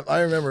 Yeah, I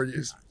remember.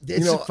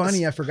 It's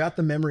funny. I forgot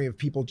the memory of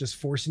people just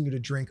forcing you to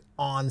drink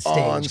on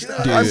stage.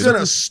 I'm going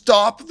to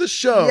stop the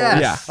show.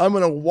 Yes. I'm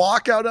going to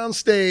walk out on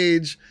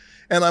stage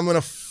and I'm going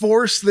to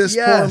force this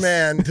poor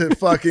man to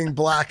fucking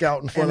black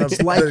out in front of the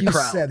crowd. Like you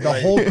said, the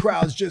whole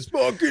crowd's just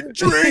fucking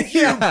drink,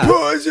 you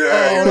pussy.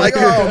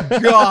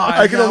 God.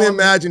 I can only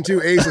imagine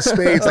too, Ace of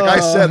Spades. Like I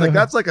said, like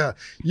that's like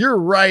you're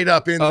right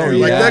up in there.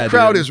 Like that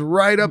crowd is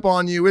right up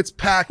on you. It's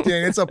packed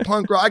in. It's a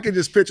punk rock. I can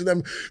just picture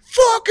them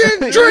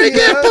fucking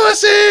drinking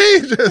pussy.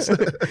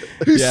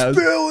 He's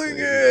spilling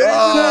it.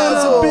 Oh,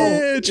 that's a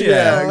bitch.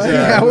 Yeah, exactly.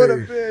 Yeah, what a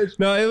bitch.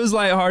 No, it was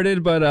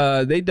lighthearted,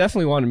 but they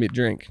definitely wanted me to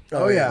drink.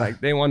 Oh yeah.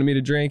 Like they wanted me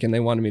to drink and they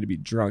wanted me to be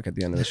drunk at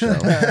the end of the show.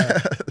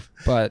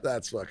 But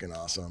that's fucking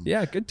awesome.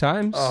 Yeah, good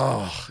times.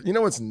 Oh, you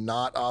know what's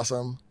not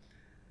awesome?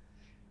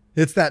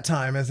 It's that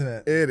time, isn't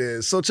it? It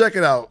is. So check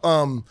it out.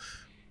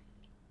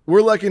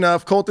 We're lucky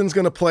enough. Colton's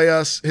going to play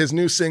us his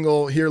new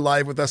single here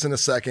live with us in a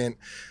second.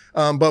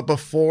 But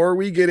before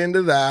we get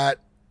into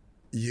that,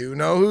 you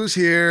know who's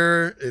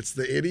here. It's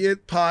the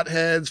idiot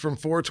potheads from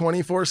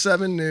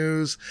 424/7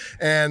 News.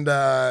 And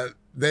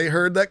they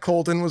heard that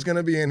Colton was going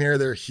to be in here.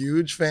 They're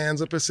huge fans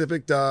of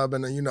Pacific Dub.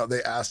 And,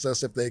 they asked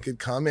us if they could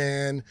come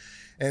in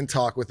and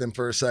talk with him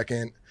for a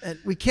second. And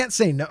we can't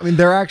say no. I mean,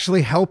 they're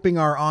actually helping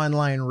our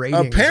online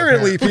ratings.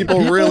 Apparently people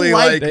really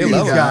like these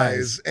love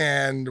guys.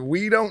 And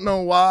we don't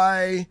know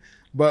why,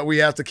 but we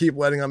have to keep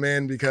letting them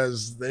in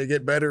because they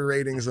get better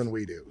ratings than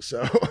we do.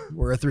 So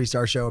we're a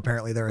 3-star show.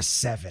 Apparently they're a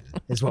 7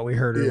 is what we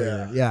heard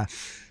earlier. Yeah.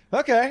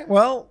 Okay.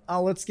 Well,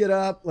 let's get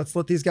up. Let's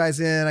let these guys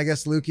in. I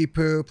guess Lukey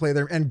Poo play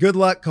their, and good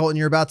luck, Colton.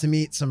 You're about to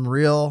meet some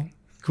real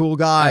cool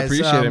guys. I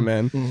appreciate it,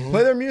 man.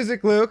 Play their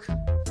music, Luke.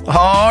 Oh,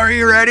 are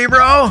you ready,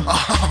 bro?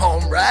 Oh,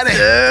 I'm ready.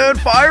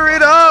 Dude, fire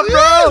it up,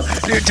 bro.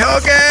 Dude,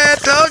 took it.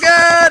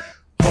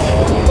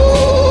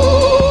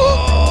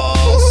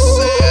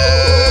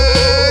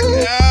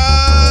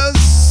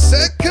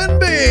 Sick can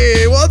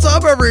be. What's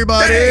up,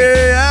 everybody?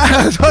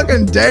 Yeah,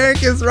 fucking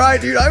dank is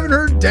right, dude. I haven't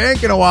heard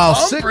dank in a while.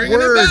 I'm sick bringing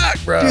word. it back,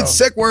 bro. Dude,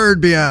 sick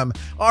word, BM.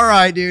 All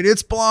right, dude.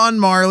 It's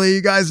Blonde Marley.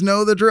 You guys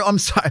know the drill. I'm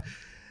sorry.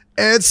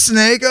 It's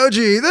Snake OG.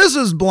 This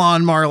is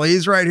Blonde Marley.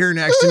 He's right here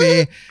next to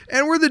me.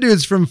 And we're the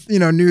dudes from,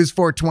 News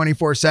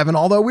 424/7.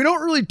 Although we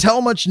don't really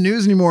tell much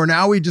news anymore.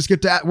 Now we just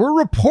get to, we're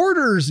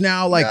reporters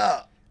now. Like,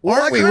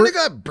 Well, aren't I we? kind of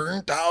got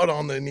burnt out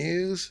on the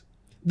news.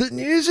 The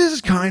news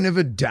is kind of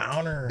a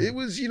downer. It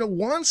was,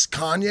 once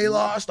Kanye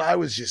lost, I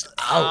was just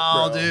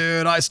out, bro.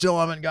 Dude, I still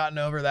haven't gotten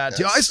over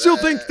that. I still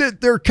think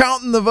that they're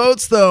counting the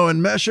votes, though,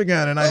 in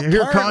Michigan, and I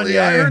hear Kanye.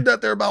 I heard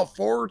that they're about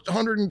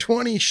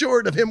 420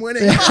 short of him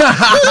winning.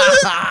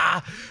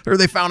 Or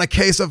they found a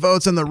case of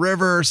votes in the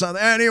river or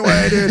something.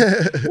 Anyway,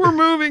 dude, we're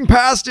moving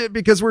past it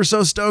because we're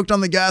so stoked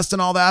on the guest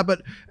and all that,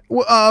 but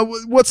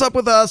what's up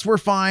with us? We're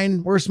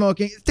fine. We're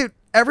smoking. Dude,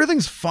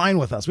 everything's fine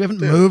with us. We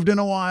haven't moved in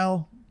a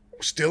while.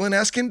 Still in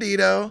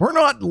Escondido. We're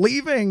not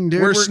leaving,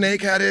 dude. Where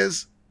Snakehead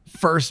is.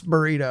 First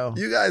burrito.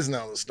 You guys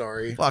know the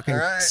story. Fucking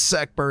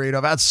sick burrito.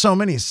 I've had so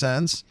many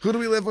cents. Who do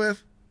we live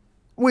with?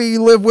 We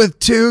live with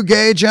 2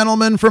 gay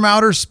gentlemen from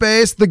outer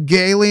space, the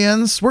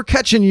Galians. We're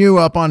catching you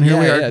up on who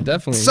we are. Yeah,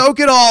 definitely. Soak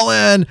it all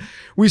in.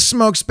 We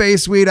smoke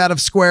space weed out of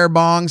square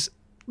bongs.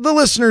 The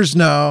listeners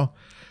know.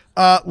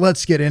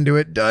 Let's get into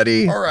it,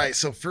 Duddy. All right,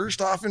 so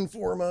first off and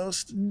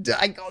foremost,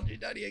 I called you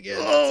Duddy again.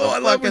 Oh, I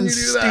love when you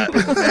do that.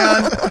 Man.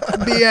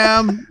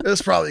 BM.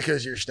 It's probably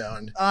because you're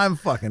stoned. I'm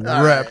fucking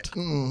All ripped.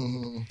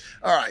 Right.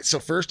 All right, so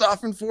first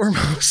off and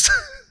foremost,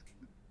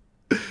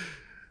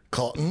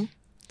 Colton,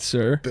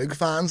 sir, big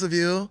fans of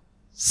you.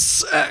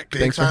 Sick.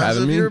 Big Thanks for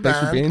having me. Thanks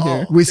for being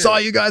here. We saw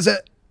you guys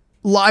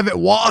live at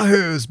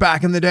Wahoo's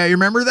back in the day. You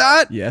remember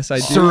that? Yes, I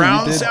do.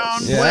 Surround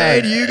sound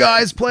played. You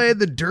guys played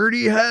the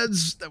Dirty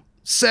Heads.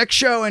 Sick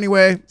show,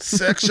 anyway.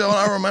 Sick show. And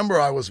I remember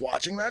I was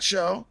watching that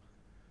show.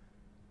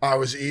 I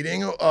was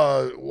eating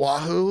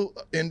Wahoo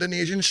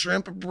Indonesian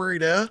shrimp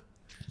burrito.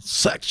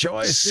 Sick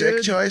choice. Sick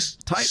dude. choice.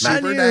 Tight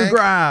Super menu dank.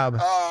 grab.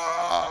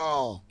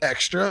 Oh,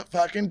 extra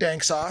fucking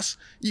dank sauce,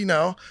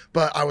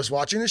 But I was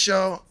watching the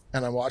show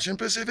and I'm watching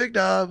Pacific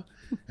Dub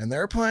and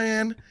they're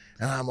playing.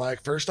 And I'm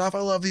like, first off, I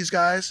love these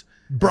guys.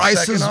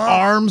 Bryce's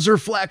arms are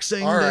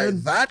flexing, all right,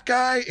 dude. that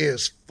guy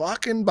is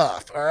fucking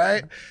buff. All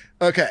right.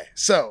 Okay.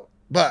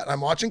 But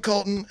I'm watching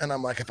Colton and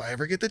I'm like, if I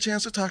ever get the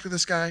chance to talk to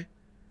this guy,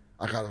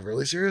 I got a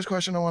really serious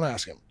question I want to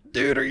ask him.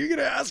 Dude, are you going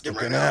to ask him I'm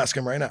going to ask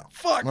him right now.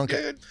 Fuck,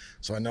 dude.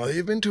 So I know that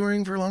you've been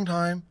touring for a long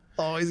time.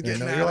 Oh, he's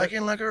getting you're like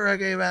in like a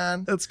reggae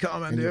band. That's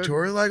coming, and dude. You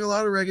tour like a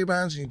lot of reggae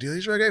bands and you do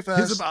these reggae fests.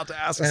 He's about to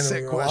ask a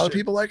sick question. A lot of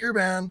people like your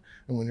band.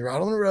 And when you're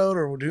out on the road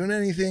or doing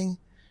anything,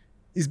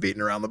 he's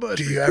beating around the bush.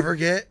 Do you ever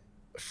get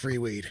free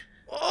weed?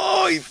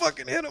 Oh, you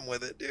fucking hit him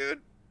with it,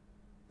 dude.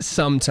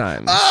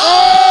 Sometimes.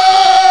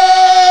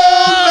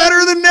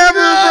 Better than never,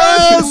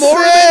 bro.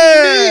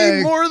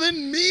 More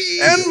than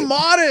me. And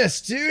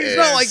modest, dude. He's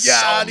not like,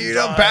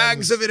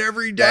 bags of it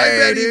every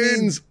day, dude.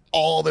 Means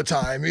all the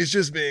time. He's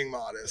just being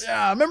modest.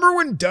 Yeah, remember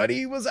when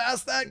Duddy was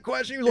asked that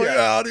question? He was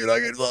like, dude,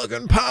 I get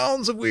fucking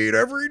pounds of weed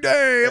every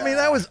day. I mean,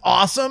 that was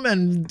awesome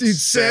and dude,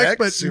 sick,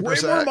 but way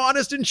more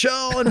modest and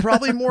chill and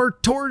probably more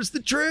towards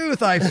the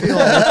truth, I feel.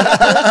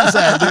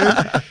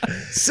 Dude.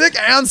 Sick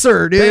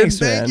answer, dude. Thanks,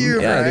 Thank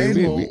you,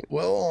 dude.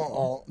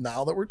 Well,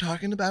 now that we're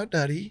talking about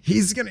Duddy,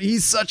 he's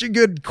such a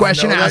good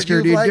question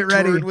asker, dude. Get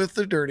ready. Toured with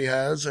the Dirty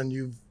Heads and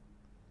you've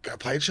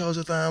played shows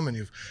with them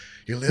and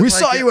we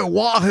saw you at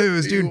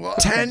Wahoo's, dude,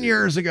 10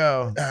 years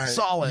ago.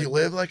 Solid. You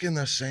live like in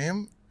the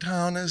same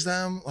town as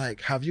them.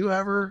 Like, have you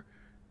ever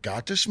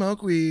got to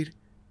smoke weed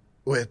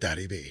with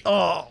Daddy B?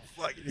 Oh,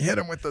 fucking hit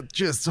him with the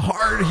just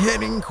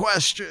hard-hitting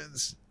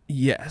questions.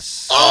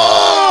 Yes.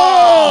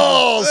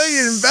 Oh,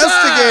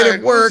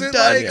 investigative work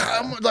done.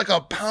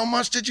 How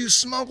much did you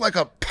smoke? Like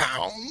a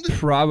pound?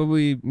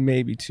 Probably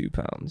maybe 2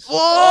 pounds. Whoa!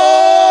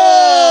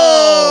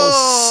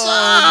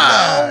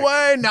 No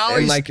way. Now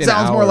he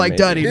sounds more like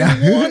Duddy. In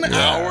 1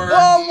 hour.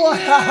 Oh,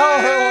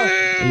 wow.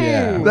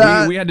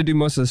 Yeah. We had to do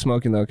most of the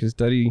smoking, though, because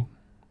Duddy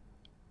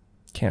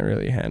can't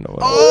really handle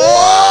it.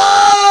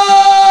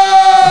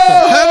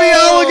 Heavy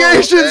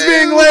allegations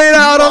being laid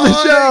out on the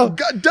show.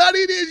 God,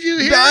 Duddy, did you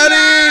hear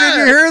that? Did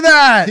you hear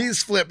that?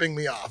 He's flipping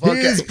me off.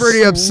 Okay. He's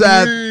pretty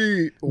upset.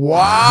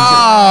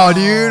 Wow,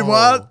 dude.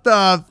 What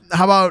the?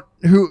 How about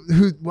who?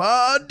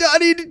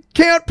 Duddy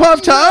can't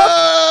puff tough?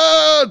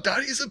 Oh,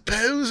 Duddy's a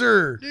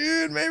poser.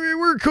 Dude, maybe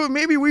we're cool.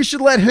 Maybe we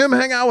should let him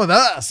hang out with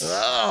us.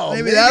 Oh,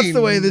 maybe that's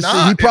the way this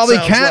is. He probably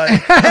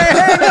can't.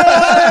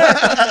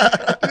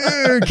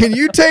 Dude, can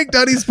you take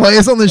Duddy's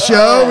place on the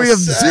show? We have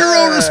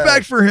zero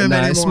respect for him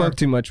anymore. I smoke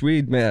too much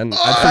weed, man.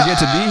 I'd forget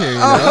to be here, you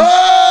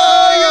know?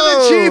 You're the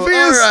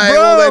chiefiest, all right,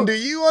 bro. well then, do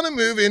you want to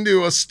move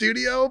into a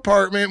studio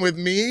apartment with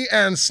me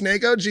and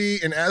Snake OG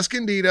in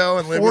Escondido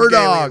and live 4 with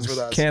dogs with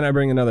us? Can I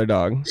bring another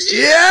dog?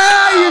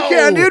 Yeah, you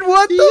can, dude.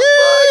 What the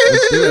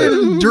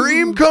fuck?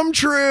 Dream come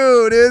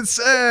true, dude.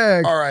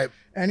 Sick. All right.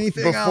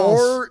 Anything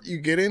Before else? you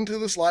get into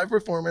this live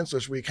performance,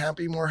 which we can't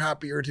be more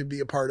happier to be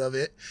a part of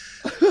it,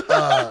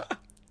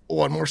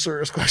 one more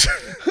serious question.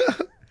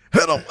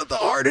 Hit him with the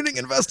hard-hitting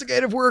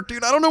investigative work,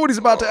 dude. I don't know what he's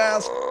about to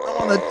ask.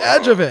 I'm on the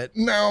edge of it.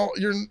 Now,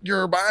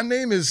 your band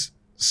name is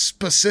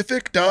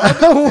Specific Dub.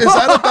 Is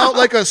that about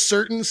like a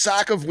certain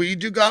sack of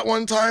weed you got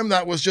one time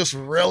that was just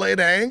really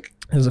dank?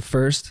 It was the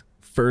first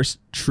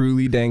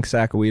truly dank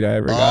sack of weed I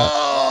ever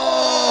got.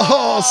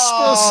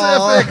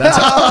 Specific.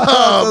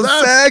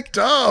 That's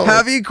dope.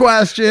 Heavy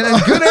question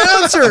and good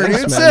answer,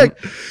 dude. Thanks,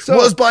 Sick. So,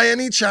 was by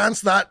any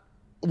chance that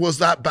was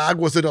that bag?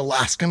 Was it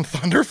Alaskan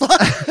thunderfly?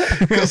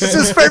 It's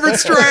his favorite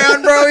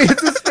strand, bro.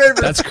 It's his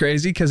favorite. That's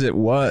crazy because it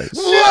was.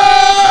 Whoa!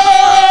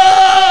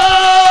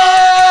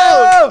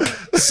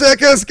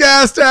 Sickest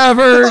guest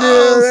ever, dude.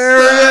 There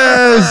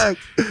it is.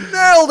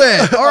 Nailed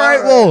it. All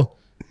right, well.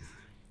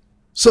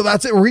 So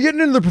that's it. We're getting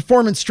into the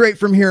performance straight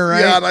from here,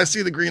 right? Yeah, and I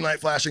see the green light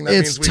flashing. That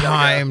it's means we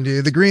time,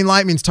 dude. The green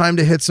light means time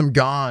to hit some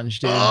ganj,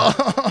 dude.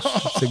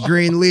 It's the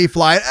green leaf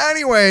light.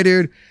 Anyway,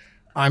 dude,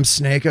 I'm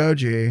Snake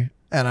OG, and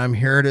I'm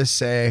here to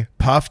say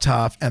puff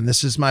tough, and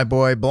this is my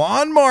boy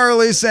Blonde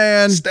Marley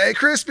saying, stay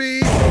crispy.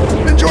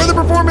 Enjoy the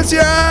performance,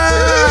 yeah!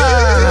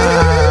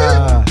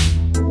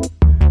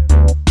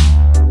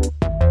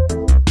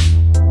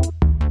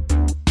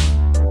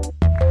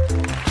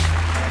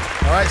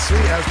 All right, sweet.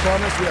 As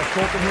promised, we have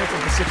Colton here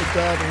from Pacific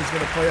Dub, and he's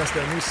going to play us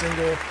their new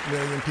single,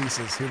 Million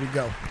Pieces. Here we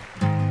go.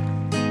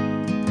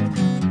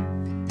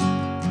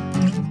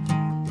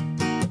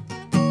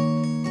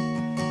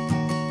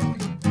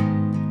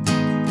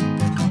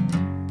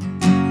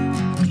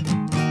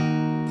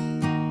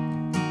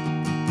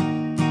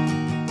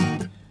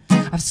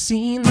 I've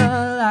seen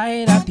the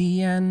light at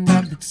the end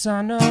of the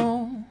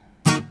tunnel.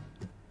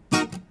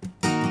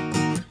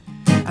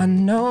 I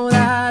know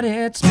that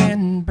it's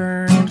been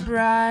burned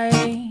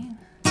bright.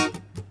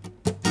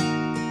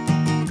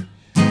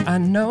 I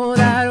know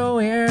that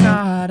we're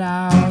not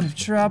out of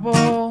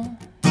trouble.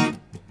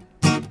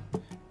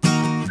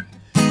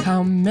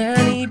 How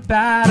many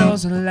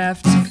battles are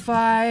left to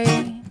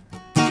fight?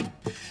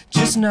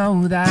 Just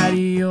know that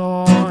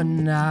you're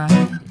not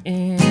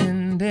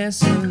in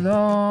this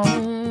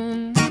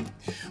alone.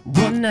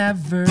 We'll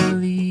never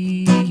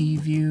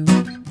leave you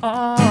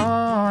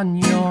on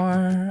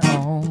your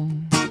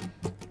own.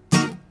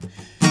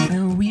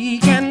 And we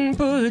can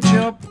put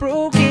your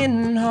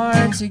broken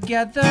heart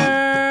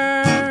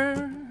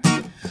together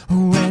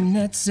when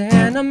it's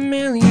in a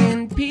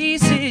million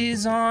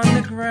pieces on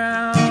the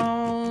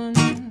ground.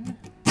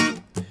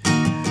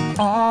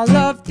 All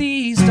of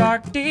these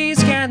dark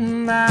days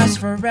can last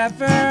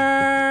forever.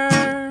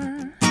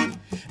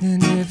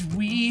 And if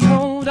we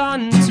hold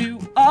on to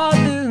all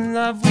the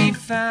love we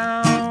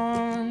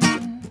found,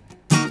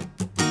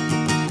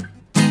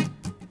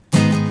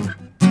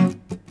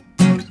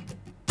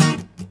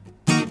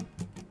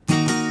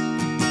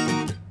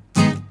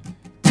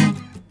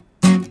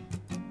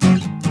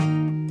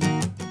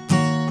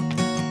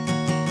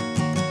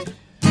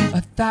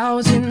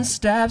 1,000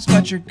 steps,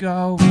 but you're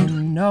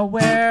going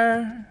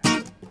nowhere.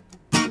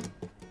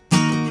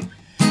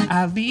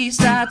 At least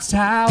that's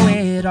how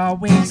it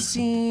always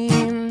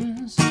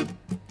seems.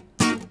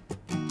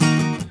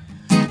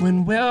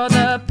 When will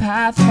the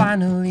path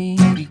finally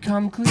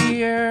become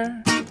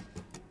clear?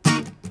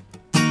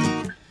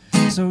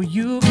 So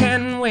you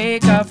can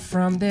wake up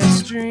from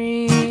this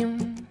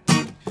dream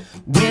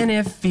when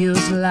it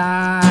feels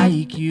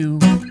like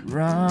you've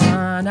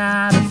run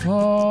out of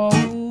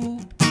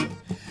hope,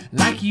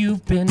 like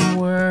you've been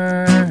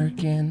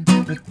working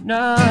with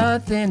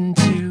nothing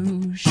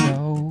to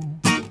show.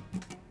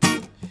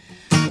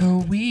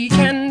 We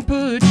can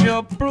put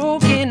your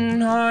broken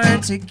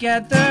heart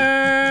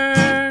together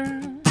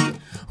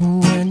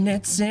when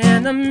it's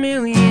in a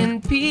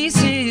million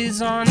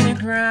pieces on the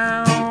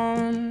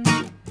ground.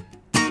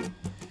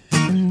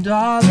 And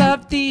all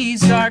of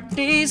these dark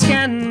days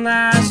can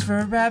last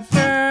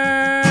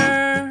forever.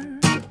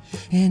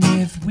 And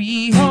if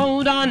we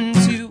hold on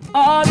to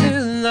all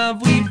the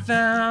love we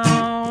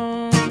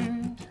found,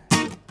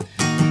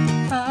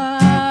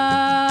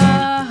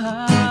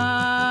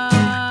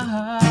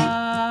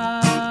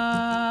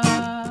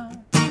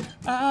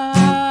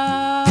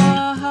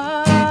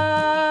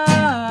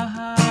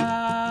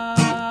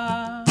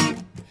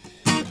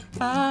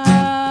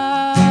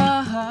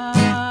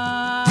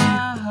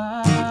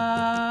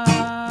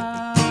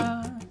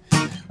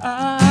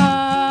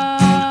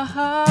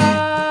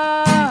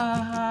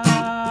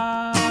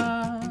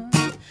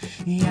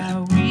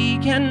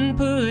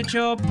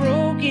 your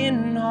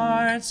broken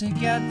heart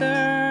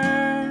together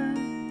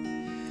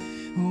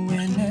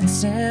when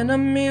it's in a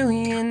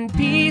million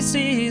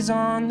pieces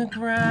on the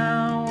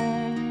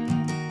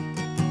ground.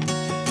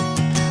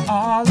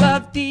 All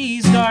of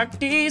these dark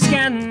days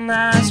can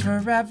last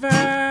forever.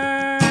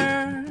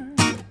 And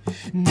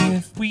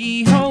if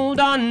we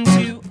hold on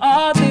to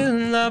all the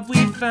love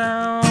we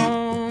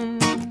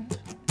found,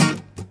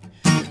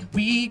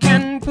 we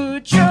can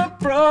put your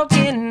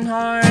broken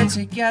heart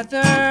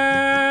together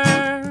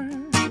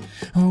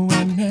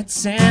when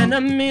it's in a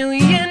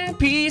million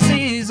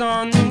pieces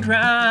on the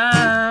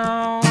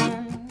ground.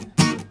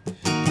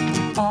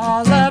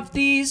 All of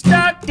these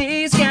dark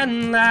days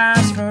can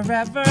last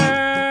forever.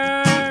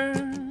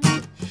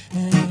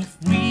 And if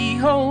we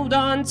hold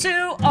on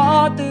to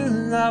all the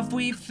love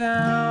we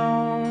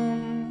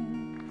found.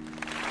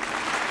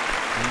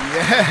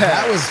 Yeah,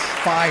 that was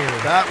fire.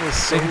 That was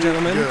so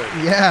gentlemen. good.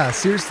 Yeah,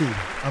 seriously.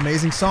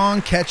 Amazing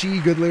song, catchy,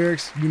 good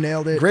lyrics. You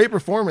nailed it. Great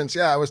performance.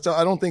 Yeah, I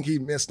don't think he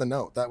missed a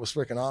note. That was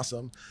freaking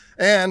awesome.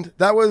 And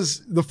that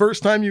was the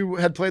first time you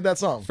had played that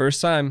song.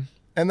 First time.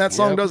 And that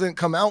song doesn't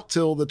come out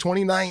till the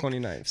 29th.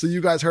 29th. So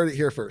you guys heard it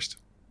here first.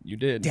 You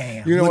did.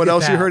 Damn. You know what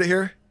else you heard it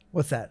here?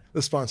 What's that?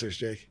 The sponsors,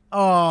 Jake.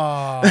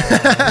 Oh, look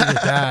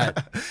at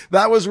that.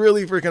 That was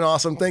really freaking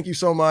awesome. Thank you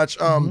so much.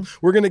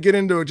 We're going to get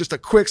into just a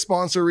quick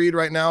sponsor read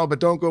right now, but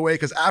don't go away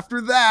because after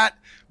that,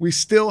 we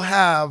still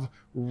have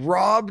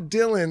Rob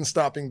Dylan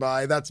stopping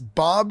by. That's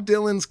Bob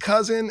Dylan's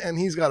cousin, and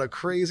he's got a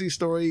crazy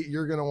story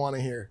you're going to want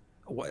to hear.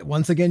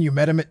 Once again, you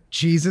met him at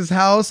Cheese's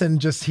house,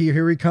 and just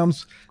here he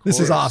comes. This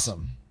is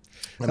awesome.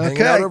 I'm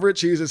hanging out over at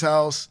Cheese's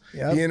house.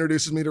 Yep. He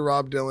introduces me to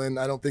Rob Dylan.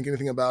 I don't think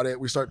anything about it.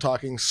 We start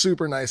talking.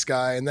 Super nice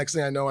guy. And next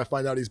thing I know, I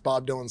find out he's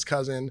Bob Dylan's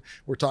cousin.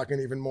 We're talking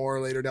even more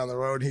later down the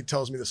road. He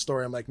tells me the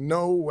story. I'm like,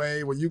 no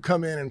way. Will you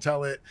come in and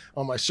tell it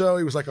on my show?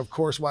 He was like, of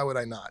course. Why would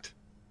I not?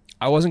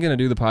 I wasn't going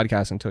to do the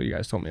podcast until you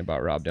guys told me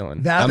about Rob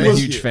Dylan. That I'm a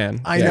was- huge fan.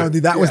 I know,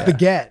 dude. That was the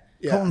get.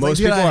 Yeah. Colton's Most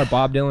like, people dude, are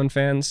Bob Dylan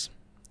fans.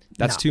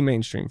 That's No. too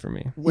mainstream for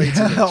me. Way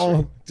too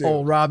much.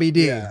 old Robbie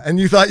D. Yeah. And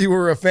you thought you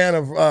were a fan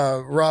of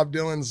Rob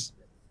Dylan's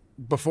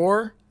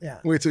before? Yeah.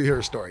 Wait till you hear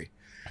a story.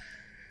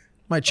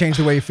 Might change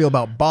the way you feel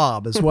about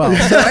Bob as well.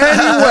 So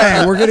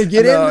anyway, we're gonna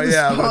get into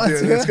the but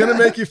sponsor. dude, it's gonna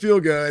make you feel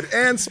good.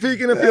 And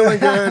speaking of feeling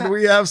good,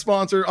 we have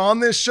sponsor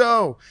on this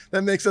show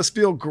that makes us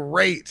feel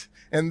great.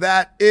 And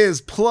that is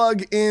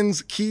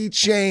Plug-ins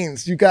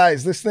Keychains. You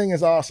guys, this thing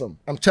is awesome.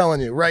 I'm telling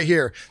you right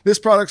here. This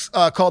product's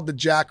called the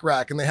Jack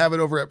Rack, and they have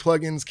it over at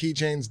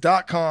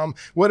pluginskeychains.com.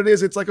 What it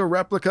is, it's like a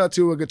replica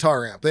to a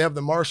guitar amp. They have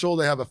the Marshall,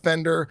 they have a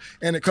Fender,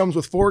 and it comes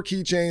with 4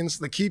 keychains.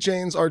 The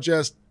keychains are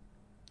just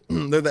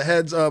they're the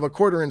heads of a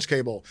 1/4-inch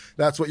cable.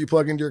 That's what you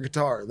plug into your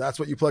guitar. That's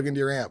what you plug into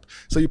your amp.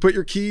 So you put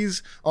your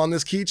keys on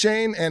this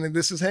keychain, and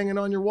this is hanging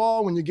on your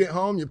wall. When you get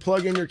home, you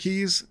plug in your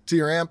keys to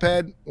your amp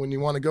head. When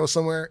you want to go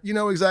somewhere, you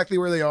know exactly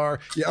where they are.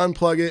 You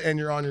unplug it, and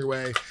you're on your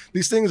way.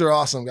 These things are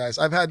awesome, guys.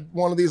 I've had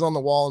one of these on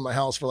the wall in my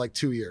house for like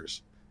 2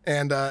 years.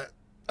 And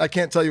I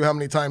can't tell you how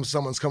many times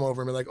someone's come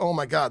over and be like, oh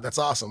my God, that's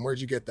awesome. Where'd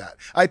you get that?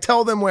 I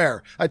tell them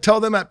where. I tell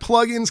them at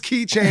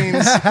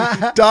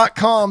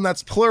pluginskeychains.com.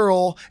 That's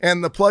plural.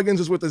 And the plugins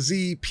is with a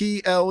Z,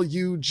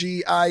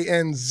 PLUGINZ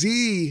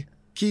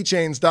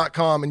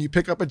keychains.com. And you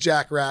pick up a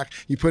Jack Rack.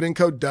 You put in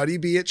code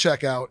DuddyB at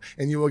checkout,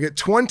 and you will get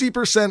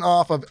 20%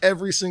 off of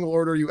every single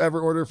order you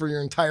ever order for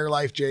your entire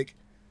life, Jake.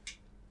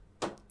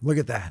 Look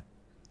at that.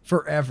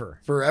 Forever.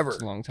 Forever.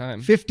 It's a long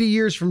time. 50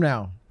 years from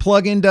now,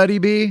 plug in Duddy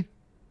B,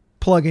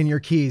 plug in your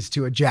keys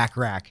to a Jack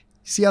Rack.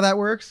 See how that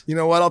works? You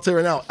know what? I'll tell you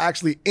right now.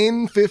 Actually,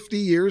 in 50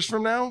 years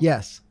from now,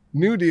 Yes.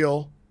 new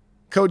deal,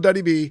 code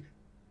DuddyB,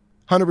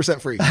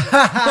 100% free.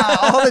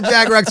 All the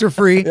Jack Racks are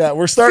free. Yeah,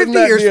 we're starting 50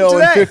 that years deal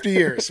from in today. 50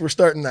 years. We're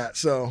starting that.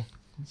 So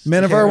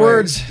Men of can't our wait.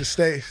 words. Just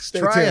stay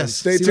Try tuned. us.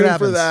 Stay See what tuned for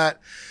happens. that.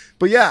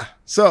 But yeah,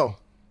 so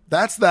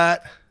that's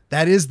that.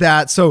 That is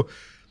that. So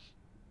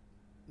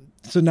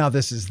now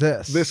this is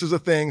this. This is a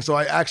thing. So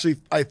I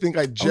think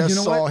I just you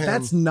know saw what? him.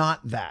 That's not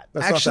that.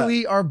 That's not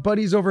Actually, our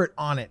buddies over at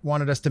Onnit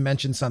wanted us to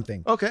mention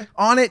something. Okay.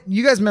 Onnit,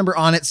 you guys remember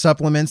Onnit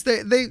supplements?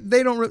 They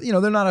don't really,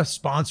 they're not a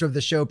sponsor of the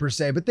show per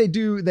se, but they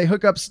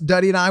hook up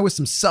Duddy and I with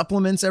some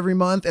supplements every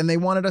month, and they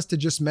wanted us to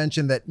just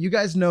mention that you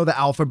guys know the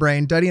Alpha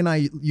Brain. Duddy and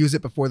I use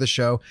it before the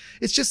show.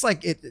 It's just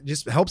like it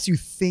just helps you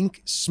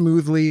think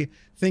smoothly,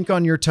 think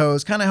on your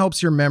toes, kind of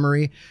helps your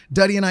memory.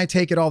 Duddy and I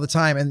take it all the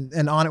time, and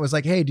Onnit was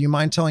like, hey, do you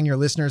mind telling your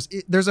listeners?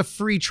 There's a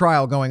free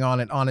trial going on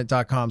at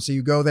onnit.com. So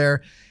you go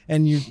there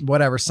and you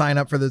sign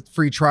up for the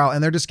free trial,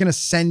 and they're just going to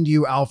send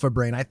you Alpha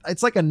Brain.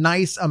 It's like a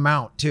nice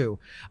amount too.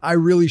 I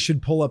really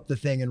should pull up the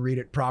thing and read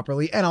it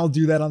properly, and I'll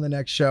do that on the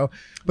next show.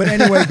 But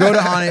anyway, go to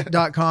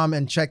onnit.com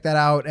and check that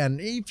out. And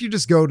if you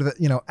just go to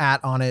the,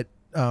 at Onnit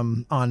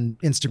on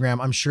Instagram,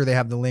 I'm sure they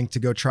have the link to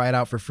go try it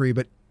out for free.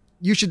 But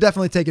you should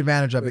definitely take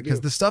advantage of it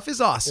because the stuff is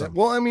awesome.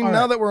 Yeah. Well, I mean,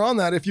 now that we're on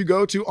that, if you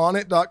go to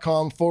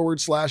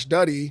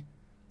onnit.com/Duddy,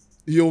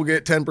 you'll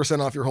get 10%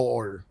 off your whole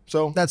order.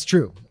 So That's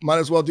true. might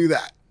as well do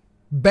that.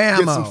 Bam.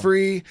 Get some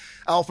free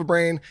Alpha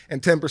Brain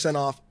and 10%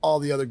 off all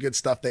the other good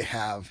stuff they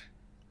have.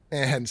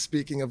 And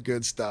speaking of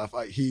good stuff,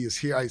 he is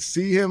here. I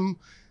see him.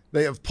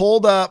 They have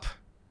pulled up.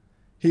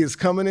 He is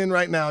coming in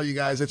right now, you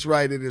guys. It's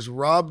right. It is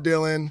Rob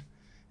Dylan.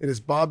 It is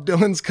Bob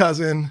Dylan's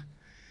cousin.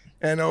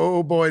 And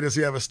oh boy, does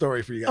he have a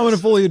story for you guys. I'm going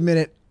to fully admit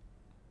it.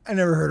 I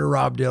never heard of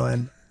Rob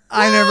Dylan.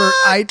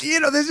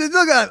 This is,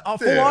 look at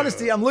full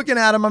honesty. I'm looking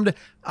at him.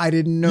 I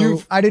didn't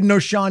know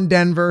Sean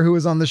Denver, who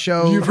was on the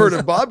show. You've heard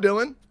of Bob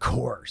Dylan? Of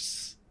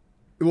course.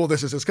 Well,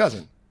 this is his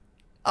cousin.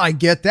 I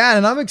get that,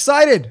 and I'm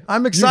excited.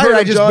 heard of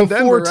John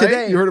Denver, right?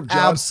 Today. You heard of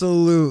John?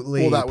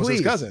 Absolutely. Well, that was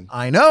his cousin.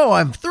 I know.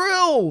 I'm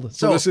thrilled.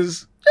 So this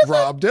is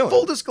Rob Dylan.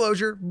 Full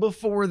disclosure,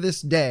 before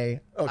this day,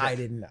 Okay. I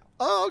didn't know.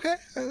 Oh,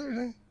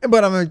 okay.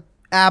 But I'm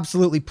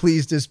absolutely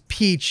pleased as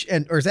Peach,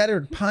 or is that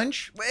her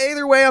Punch?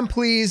 Either way, I'm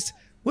pleased.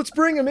 Let's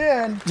bring him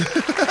in.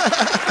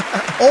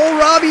 Old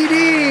Robbie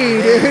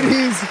D, dude,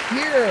 he's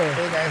here.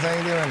 Hey guys, how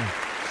you doing?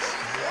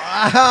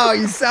 Wow,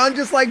 you sound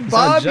just like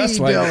Bobby just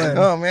like Dylan.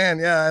 Oh man,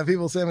 yeah.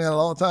 People say me that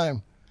all the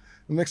time.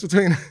 A mix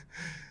between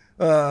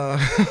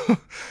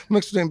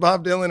Mixed between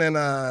Bob Dylan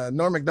and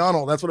Norm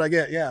Macdonald. That's what I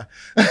get. Yeah.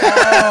 Oh,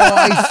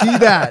 I see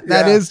that.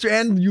 That Yeah. is,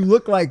 and you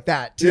look like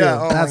that too. Yeah.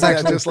 Oh, That's my God,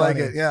 actually just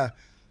funny. like it. Yeah.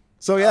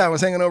 So yeah, I was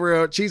hanging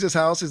over at Cheese's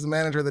house. He's the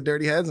manager of the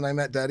Dirty Heads, and I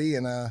met Duddy,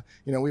 and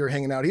we were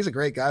hanging out. He's a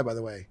great guy, by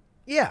the way.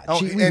 Yeah.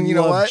 Oh, we and you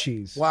know love what?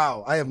 Cheese.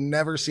 Wow, I have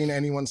never seen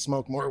anyone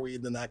smoke more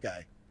weed than that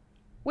guy.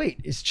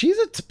 Wait, is Cheese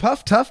a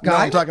tough No,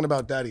 guy? I'm talking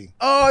about Duddy.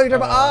 Oh, you're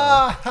talking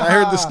about, I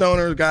heard the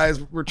stoner guys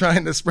were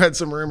trying to spread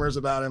some rumors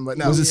about him, but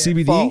no. Was it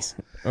CBD False.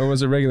 or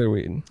was it regular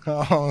weed?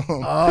 Oh,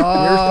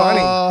 you're funny.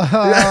 Oh,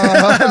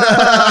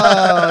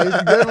 he's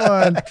a good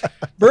one.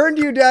 Burned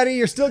you, Daddy.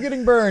 You're still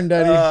getting burned,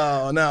 Daddy.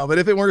 Oh no, but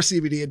if it were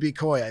CBD, it'd be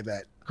Koi, I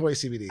bet. Koi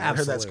CBD. I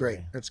heard that's great.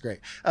 Absolutely. That's great.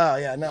 Oh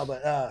yeah, no,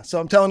 but so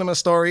I'm telling him a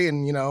story,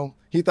 and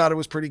he thought it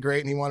was pretty great,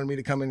 and he wanted me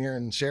to come in here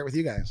and share it with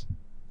you guys.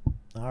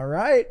 All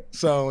right.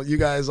 So you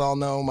guys all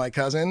know my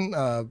cousin,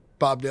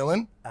 Bob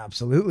Dylan,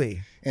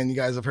 Absolutely. and you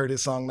guys have heard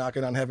his song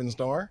 "Knocking on Heaven's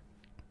Door."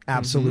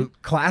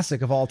 Absolute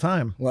classic of all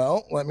time.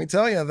 Well, let me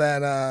tell you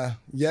that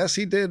yes,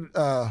 he did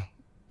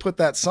put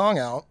that song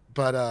out,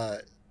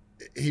 but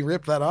he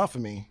ripped that off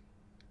of me.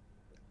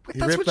 But He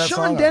that's ripped what that Sean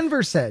song off.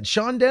 Denver said.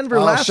 Sean Denver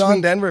Oh, last Sean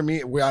week. Denver,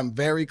 I'm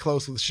very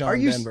close with Sean Are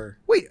you Denver.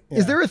 Wait, Yeah.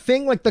 is there a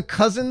thing like the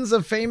cousins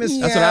of famous?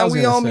 That's what I was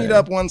we gonna all say. meet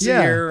up once Yeah.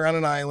 a year on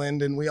an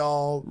island, and we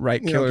all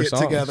Write get killer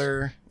songs.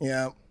 together.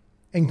 Yeah,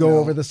 And go Yeah.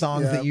 over the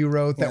songs Yeah. that you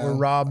wrote that Yeah. were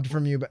robbed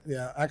from you. But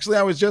yeah. Actually,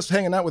 I was just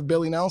hanging out with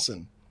Billy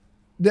Nelson.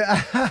 Bill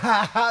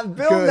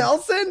Good.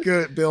 Nelson?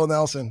 Good, Bill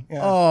Nelson. Yeah.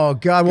 Oh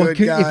God! Well,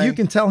 Good if guy. you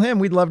can tell him,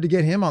 we'd love to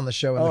get him on the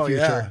show in the future.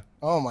 yeah.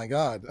 Oh my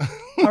God.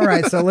 All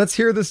right, so let's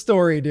hear the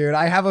story, dude.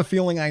 I have a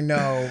feeling I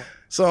know.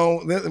 So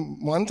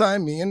one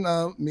time, me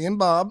and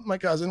Bob, my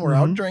cousin, were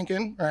out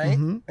drinking, right?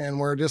 And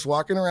we're just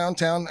walking around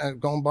town,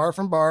 going bar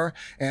from bar,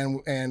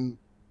 and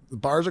the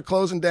bars are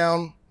closing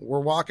down.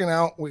 We're walking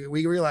out.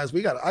 We realize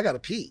I got to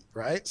pee,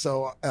 right?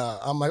 So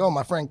I'm like, oh,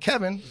 my friend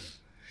Kevin,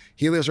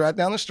 he lives right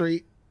down the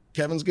street.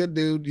 Kevin's a good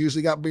dude.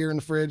 Usually got beer in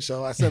the fridge,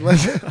 so I said,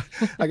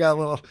 I got a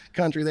little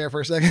country there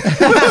for a second.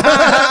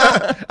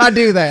 I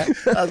do that.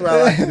 That's what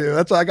I like to do.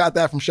 That's why I got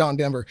that from Sean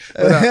Denver.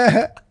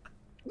 But,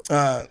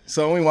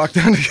 so we walk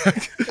down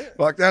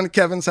to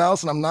Kevin's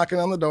house, and I'm knocking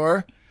on the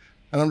door,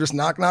 and I'm just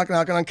knocking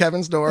on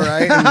Kevin's door,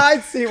 right? And I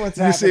see what's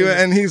you happening. see,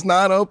 and he's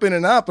not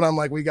opening up, and I'm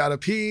like, we gotta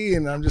pee,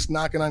 and I'm just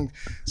knocking on.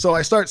 So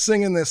I start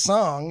singing this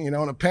song, and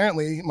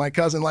apparently my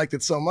cousin liked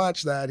it so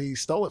much that he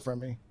stole it from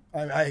me.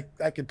 I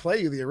could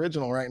play you the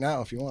original right now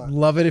if you want.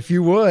 Love it if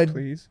you would.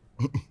 Please.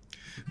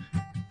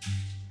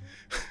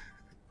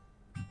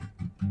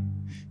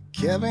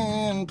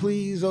 Kevin,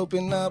 please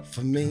open up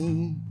for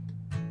me.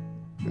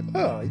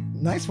 Oh,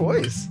 nice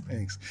voice.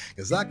 Thanks.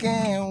 Because I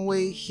can't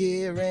wait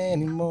here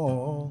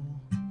anymore.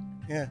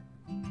 Yeah.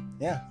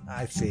 Yeah.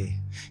 I see.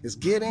 It's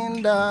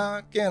getting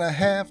dark and I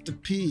have to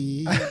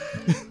pee.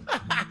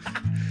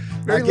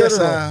 Very I guess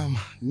literal. I'm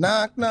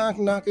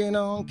knocking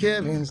on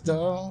Kevin's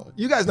door.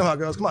 You guys know how it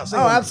goes. Come on, sing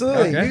Oh, with me.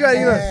 absolutely. Okay. You got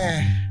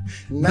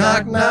you.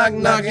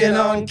 Knocking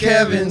on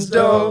Kevin's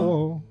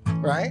door.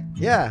 Right?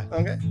 Yeah.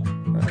 Okay.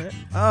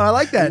 Oh, I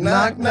like that.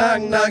 Knocking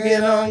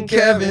on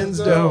Kevin's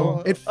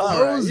door. It All right,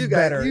 flows you got-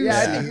 better. you Yeah,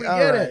 I see. think we All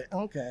get right, it.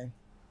 Okay.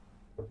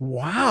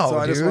 Wow, So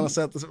I just dude. want to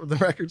set the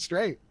record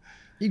straight.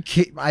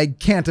 I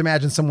can't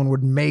imagine someone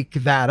would make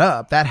that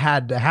up. That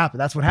had to happen.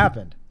 That's what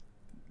happened.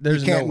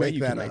 There's can't no way make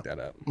you that can up. make that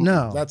up.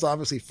 No. That's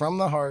obviously from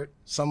the heart.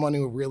 Someone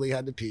who really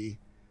had to pee.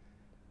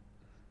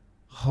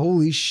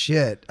 Holy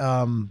shit.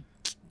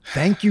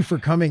 Thank you for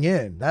coming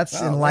in. That's Oh,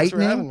 thanks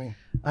for having enlightening. me.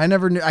 I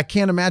never knew. I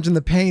can't imagine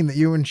the pain that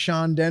you and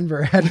Sean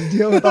Denver had to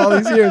deal with all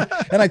these years.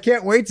 And I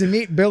can't wait to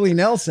meet Billy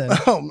Nelson.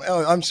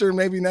 Oh, I'm sure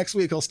maybe next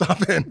week he'll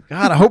stop in.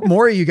 God, I hope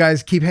more of you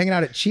guys keep hanging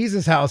out at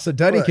Cheese's house so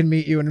Duddy Look, can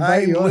meet you and I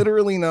invite you on.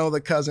 literally know the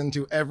cousin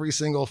to every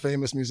single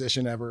famous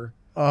musician ever.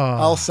 Oh.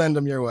 I'll send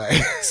him your way.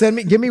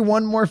 Give me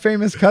one more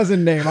famous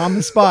cousin name on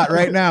the spot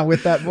right now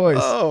with that voice.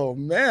 Oh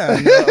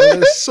man,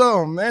 there's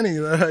so many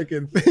that I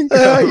can think of.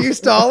 Are you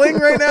stalling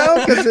right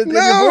now? Because your voice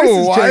No,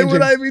 is why changing.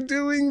 would I be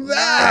doing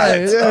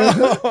that?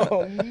 Yeah.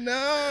 Oh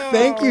no!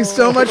 Thank you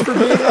so much for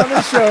being on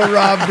the show,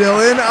 Rob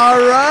Dylan. All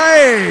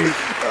right.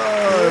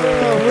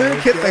 Oh, Luke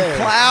hit the okay.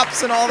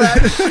 claps and all that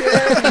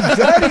shit.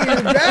 Duddy,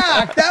 you're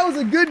back. That was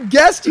a good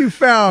guest you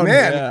found.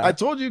 Man, Yeah. I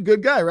told you,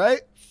 good guy,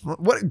 right?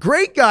 What a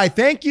great guy.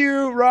 Thank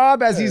you,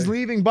 Rob, as he's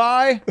leaving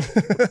by.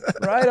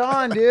 Right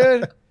on,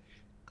 dude.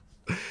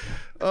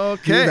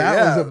 Okay, Dude, that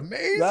yeah. was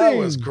amazing. That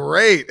was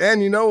great.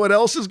 And you know what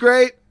else is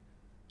great?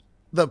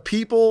 The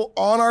people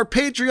on our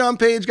Patreon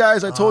page,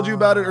 guys. I told you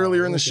about it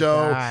earlier in the look at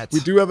show. that. We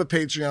do have a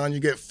Patreon. You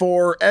get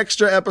 4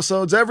 extra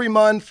episodes every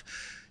month.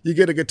 You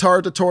get a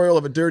guitar tutorial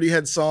of a Dirty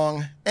Head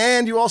song,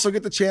 and you also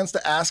get the chance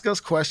to ask us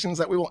questions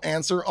that we will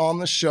answer on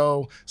the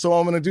show. So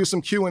I'm going to do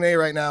some Q&A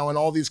right now, and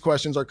all these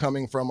questions are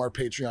coming from our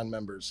Patreon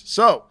members.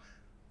 So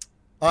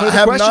I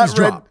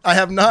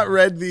have not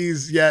read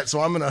these yet,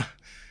 so I'm going to,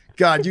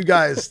 God, you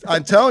guys,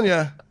 I'm telling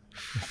you,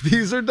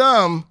 these are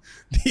dumb.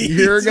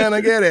 You're going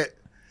to get it.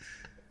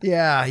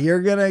 Yeah,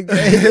 you're gonna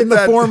in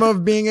the form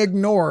of being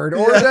ignored,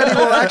 or Daddy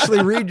will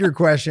actually read your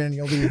question.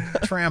 You'll be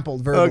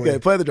trampled verbally. Okay,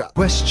 play the drop.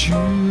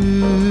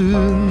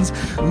 Questions.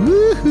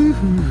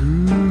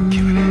 Woo-hoo-hoo.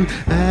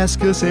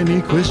 Ask us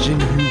any question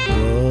you want.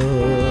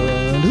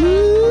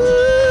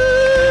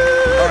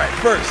 All right,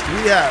 first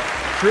we have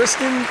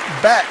Kristen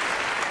Beck.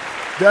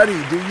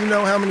 Daddy, do you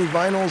know how many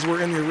vinyls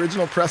were in the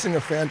original pressing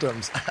of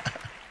Phantoms?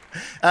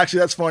 Actually,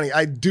 that's funny.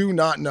 I do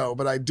not know,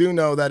 but I do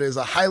know that is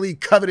a highly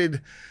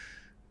coveted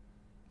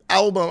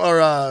album or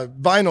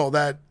vinyl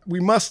that we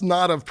must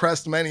not have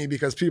pressed many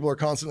because people are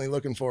constantly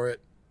looking for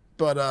it.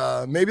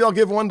 But maybe I'll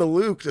give one to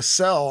Luke to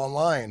sell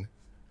online.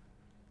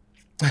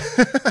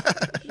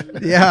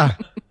 Yeah.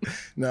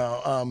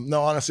 No,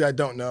 honestly, I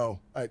don't know.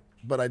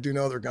 But I do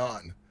know they're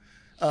gone.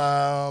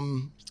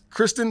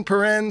 Kristen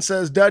Perrin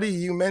says, Duddy,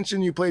 you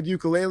mentioned you played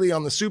ukulele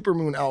on the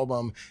Supermoon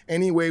album.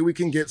 Any way we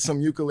can get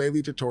some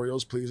ukulele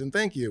tutorials, please and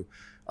thank you.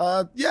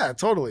 Yeah,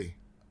 totally.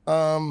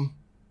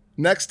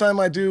 Next time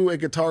I do a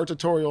guitar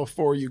tutorial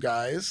for you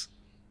guys,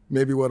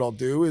 maybe what I'll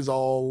do is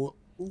I'll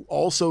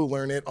also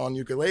learn it on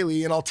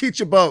ukulele and I'll teach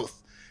you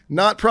both.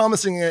 Not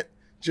promising it,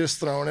 just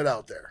throwing it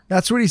out there.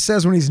 That's what he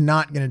says when he's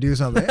not going to do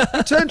something.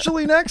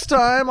 Potentially next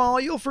time,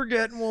 you'll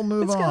forget and we'll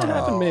move on. It's gonna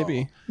happen,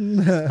 maybe.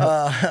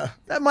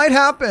 That might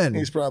happen.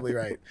 He's probably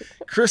right.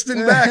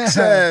 Kristen Beck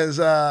says,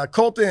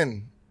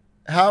 Colton,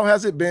 how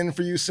has it been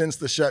for you since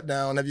the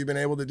shutdown? Have you been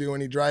able to do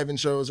any drive-in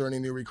shows or any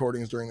new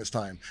recordings during this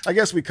time? I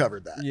guess we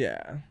covered that.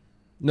 Yeah.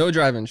 No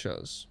drive-in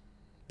shows,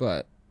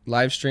 but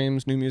live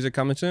streams, new music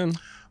coming soon.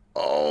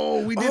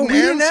 Oh, we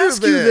didn't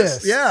ask you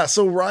this. Yeah,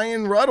 so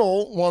Ryan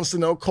Ruddle wants to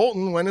know,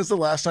 Colton, when is the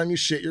last time you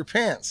shit your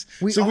pants?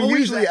 We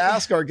usually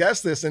ask our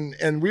guests this,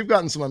 and we've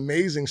gotten some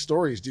amazing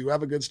stories. Do you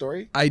have a good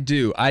story? I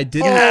do. I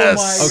did.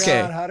 Yes. Oh my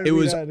Okay. God, how did it we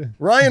was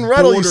Ryan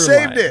Ruddle, you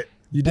saved it.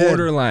 You did.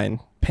 Borderline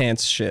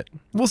pants shit.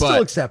 We'll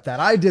still accept that.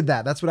 I did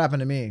that. That's what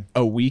happened to me.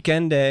 A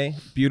weekend day,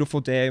 beautiful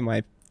day.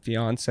 My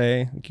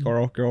fiance,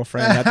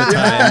 girlfriend at the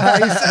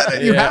time. He said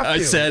it. You have to. I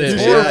said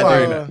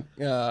it.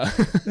 Yeah,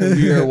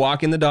 we were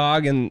walking the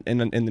dog in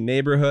the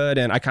neighborhood,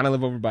 and I kind of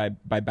live over by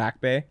Back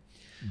Bay.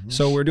 Mm-hmm.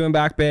 So we're doing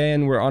Back Bay,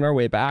 and we're on our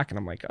way back, and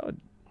I'm like, oh,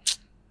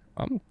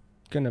 I'm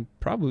gonna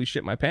probably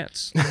shit my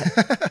pants.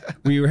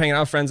 We were hanging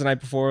out with friends the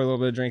night before, a little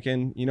bit of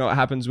drinking. You know what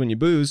happens when you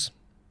booze?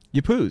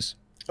 You poos.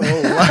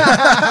 Oh,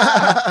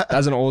 wow.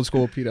 That's an old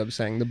school P-Dub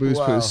saying, the booze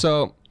poos.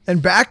 So. And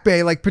Back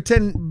Bay, like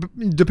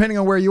depending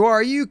on where you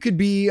are, you could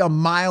be a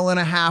mile and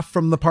a half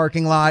from the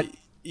parking lot.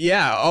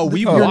 Yeah. Oh,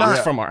 we walked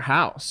from our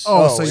house.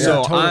 Oh,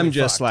 so totally I'm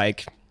just fucked.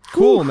 Like,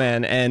 cool,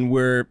 man. And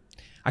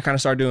I kind of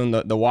started doing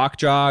the walk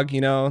jog,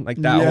 like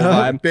that whole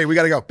vibe. Babe, we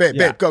got to go.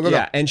 Babe, go.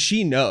 Yeah. And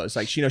she knows.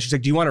 Like, she's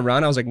like, do you want to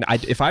run? I was like,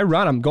 if I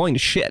run, I'm going to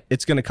shit.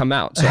 It's going to come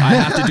out. So I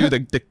have to do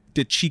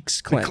the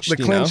cheeks clenched. The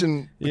clench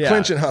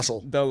and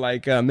hustle. The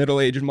like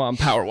middle-aged mom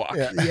power walk.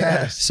 Yeah.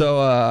 Yes.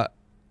 So,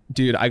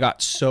 dude, I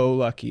got so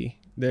lucky.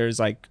 There's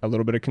like a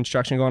little bit of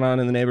construction going on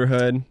in the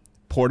neighborhood.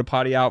 Porta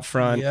potty out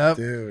front. Yep.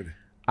 Dude.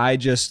 I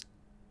just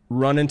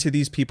run into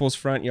these people's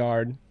front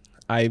yard.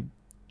 I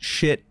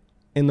shit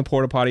in the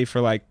porta potty for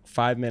like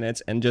 5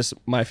 minutes, and just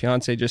my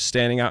fiance just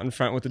standing out in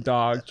front with the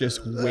dog,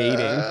 just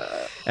waiting.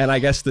 And I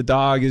guess the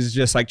dog is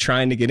just like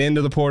trying to get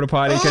into the porta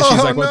potty because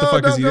she's like, what the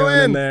fuck is he doing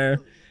in there?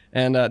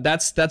 And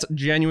that's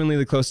genuinely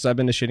the closest I've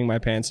been to shitting my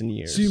pants in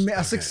years. So you made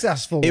a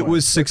successful one. It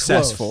was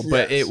successful, Close.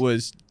 but it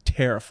was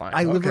terrifying.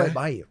 I live right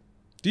by you.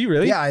 Do you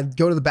really? Yeah, I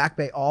go to the Back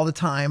Bay all the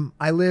time.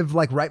 I live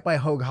like right by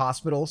Hoag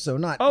Hospital, so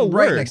not right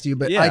word. next to you,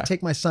 but Yeah. I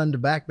take my son to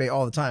Back Bay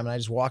all the time, and I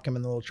just walk him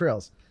in the little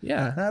trails.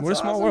 Yeah. That's what a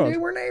small awesome, world. dude.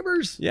 We're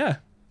neighbors. Yeah.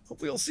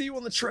 Hopefully we'll see you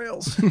on the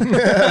trails.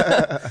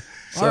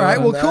 All right,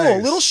 well, nice.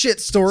 Cool. Little shit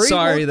story.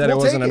 Sorry that it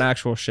we'll wasn't take an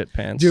actual shit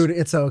pants. Dude,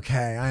 it's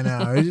okay. I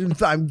know.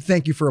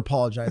 Thank you for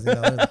apologizing.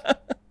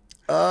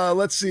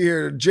 Let's see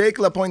here. Jake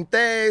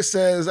Lapointe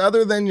says,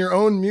 other than your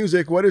own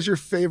music, what is your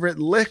favorite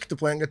lick to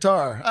play on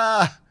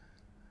guitar?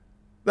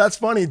 That's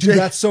funny, Jake. Dude,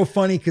 that's so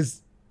funny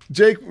because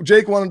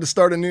Jake wanted to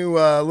start a new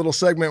little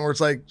segment where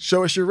it's like,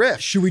 show us your riff.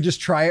 should we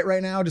just try it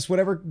right now? Just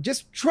whatever.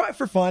 Just try it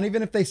for fun,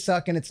 even if they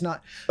suck and it's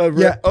not. A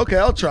riff? Yeah. Okay,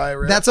 I'll try a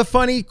riff.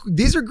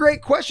 These are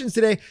great questions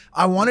today.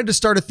 I wanted to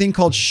start a thing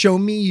called Show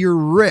Me Your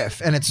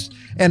Riff.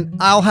 And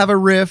I'll have a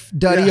riff,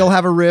 Duddy will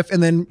have a riff.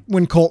 And then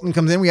when Colton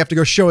comes in, we have to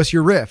go, show us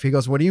your riff. He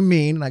goes, what do you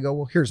mean? And I go,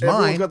 well, here's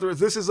Everyone's mine. got the riff.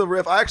 This is a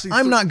riff.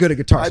 I'm not good at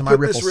guitar, so my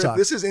riff will suck.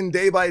 This is in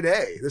Day by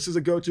Day. This is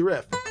a go-to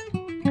riff.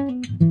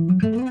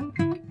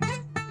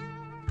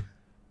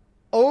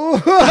 Oh,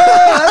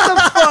 that's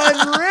a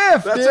fun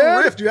riff, That's dude. a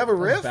riff. Do you have a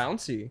riff?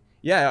 Bouncy.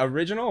 Yeah,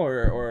 original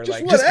or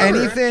Just like Just whatever.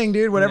 anything,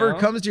 dude. Whatever No?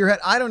 comes to your head.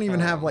 I don't even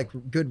have like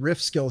good riff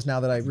skills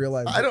now that I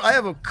realize. I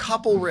have a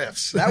couple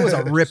riffs. That was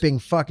a ripping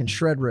fucking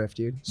shred riff,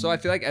 dude. So I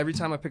feel like every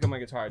time I pick up my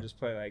guitar, I just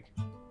play like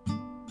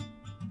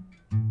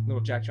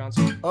little Jack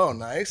Johnson. Oh,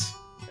 nice.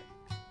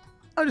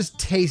 Oh, just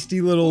tasty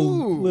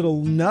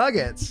little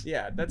nuggets.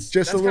 Yeah, that's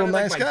Just that's a little kinda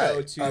nice like my guy.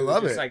 go-to. I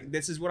love Just it. Like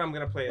this is what I'm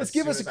gonna play. Let's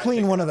give us a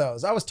clean one of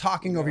those. I was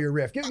talking over your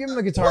riff. Give him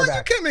the guitar Well, you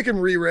back. can't make him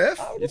re-riff.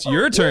 It's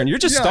your turn. You're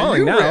just Yeah, stalling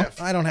you now.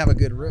 riff. I don't have a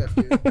good riff,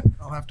 dude.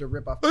 I'll have to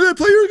rip off. Hey,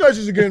 play your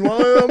guys' again.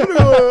 Well,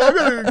 I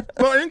gotta,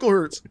 my ankle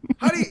hurts.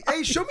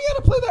 Hey, show me how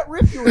to play that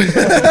riff you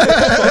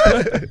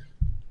were doing.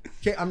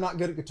 Okay, I'm not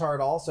good at guitar at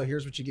all, so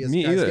here's what you guys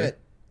either. get.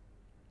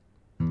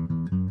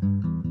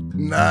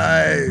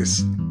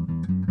 Nice.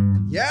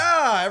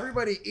 Yeah,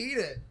 everybody eat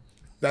it.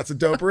 That's a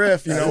dope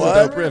riff. You know is a what?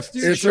 dope riff.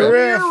 Dude, It's show a me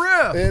riff. your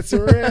riff. It's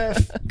a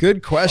riff.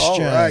 Good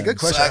question. All right, good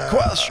question. Sad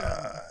question.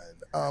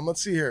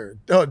 Let's see here.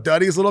 Oh,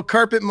 Duddy's little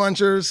carpet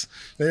munchers.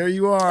 There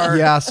you are.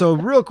 Yeah, so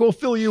real cool.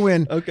 Fill you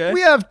in. Okay.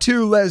 We have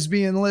 2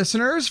 lesbian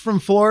listeners from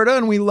Florida,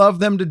 and we love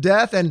them to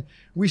death. And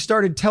we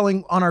started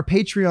telling on our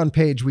Patreon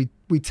page. We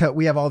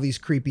have all these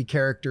creepy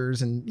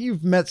characters, and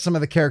you've met some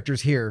of the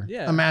characters here.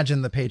 Yeah.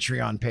 Imagine the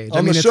Patreon page.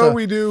 On the it's show a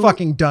we do-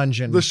 fucking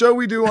dungeon. The show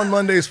we do on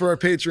Mondays for our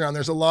Patreon,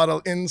 there's a lot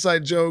of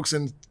inside jokes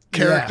and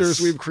characters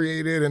Yes. we've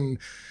created, and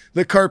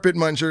the carpet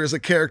muncher is a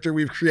character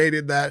we've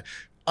created that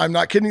I'm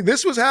not kidding.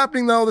 This was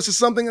happening though. This is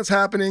something that's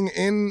happening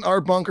in our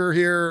bunker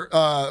here.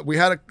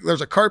 There's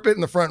a carpet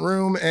in the front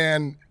room,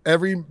 and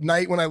every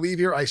night when I leave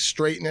here, I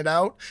straighten it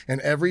out. And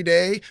every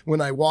day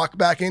when I walk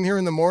back in here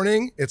in the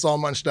morning, it's all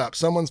munched up.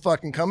 Someone's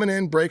fucking coming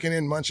in, breaking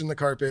in, munching the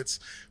carpets.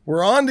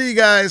 We're on to you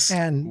guys.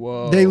 And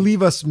Whoa. they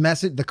leave us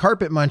message. The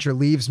carpet muncher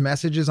leaves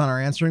messages on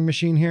our answering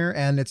machine here,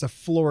 and it's a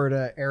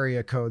Florida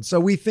area code. So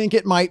we think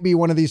it might be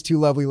one of these 2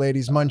 lovely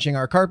ladies munching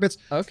our carpets.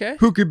 Okay.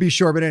 Who could be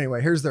sure? But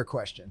anyway, here's their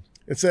question.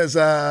 It says,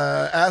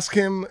 ask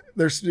him,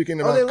 they're speaking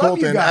they about love you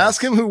Colton. guys.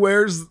 Ask him who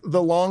wears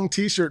the long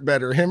t-shirt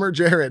better, him or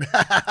Jared.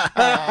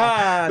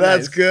 That's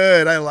Nice.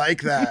 good. I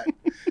like that.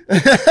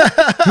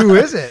 Who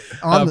is it?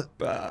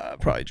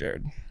 Probably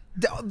Jared.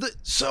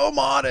 So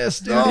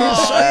modest, dude. Oh,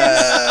 He's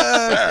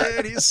sick.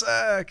 Dude, he's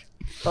sick.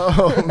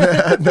 Oh,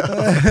 man.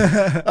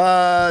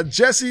 No.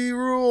 Jesse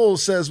Rule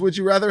says, would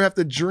you rather have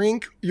to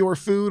drink your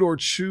food or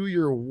chew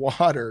your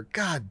water?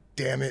 God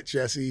damn it,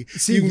 Jesse.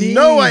 See, you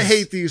know I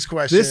hate these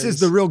questions. This is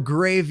the real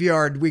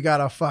graveyard we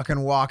gotta fucking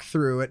walk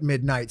through at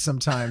midnight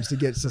sometimes to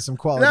get to some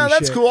quality No,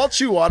 that's shit. cool. I'll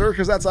chew water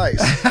because that's ice.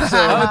 So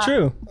Oh,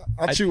 true.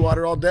 I'll chew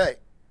water all day.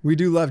 We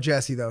do love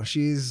Jessie though.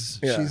 She's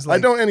like, I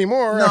don't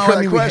anymore No, after I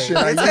mean, that we question.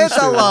 hate I it. It's used a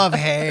to. love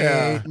hate,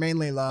 Yeah.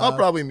 mainly love. I'll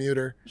probably mute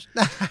her.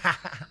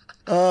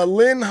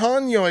 Lynn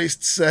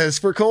Honyoist says,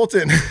 for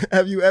Colton,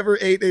 have you ever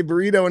ate a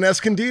burrito in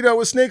Escondido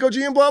with Snake OG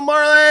and Blonde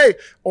Marley?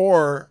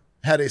 Or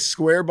had a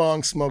square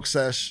bong smoke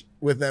sesh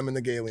with them and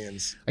the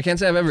Galians? I can't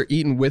say I've ever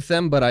eaten with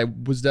them, but I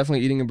was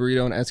definitely eating a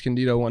burrito in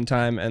Escondido one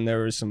time, and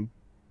there was some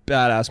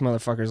badass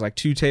motherfuckers like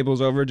 2 tables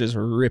over just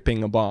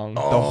ripping a bong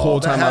the whole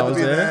that time had I to was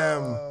be there.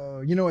 them.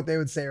 Oh, you know what they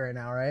would say right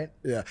now, right?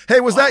 Yeah. Hey,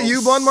 was that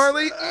you, Blonde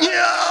Marley?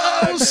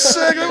 Yeah,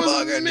 sick. It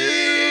was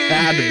me.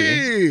 Had to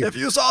be. If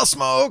you saw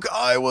smoke,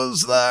 I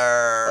was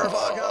there.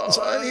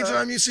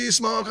 Anytime you see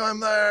smoke,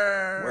 I'm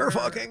there. We're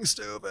fucking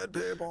stupid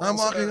people. I'm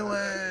walking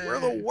away. We're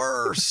the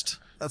worst.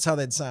 That's how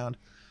they'd sound.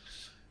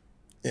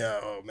 Yeah,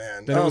 oh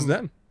man. Then it was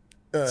them.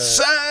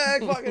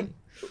 Sag fucking.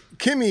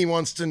 Kimmy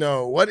wants to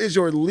know, what is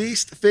your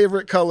least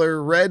favorite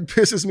color? Red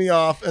pisses me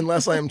off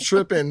unless I am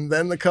tripping.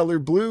 Then the color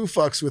blue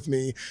fucks with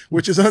me,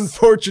 which is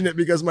unfortunate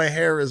because my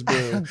hair is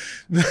blue.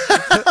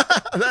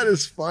 That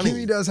is funny.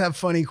 Kimmy does have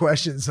funny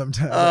questions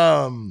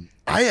sometimes.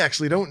 I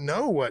actually don't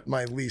know what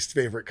my least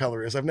favorite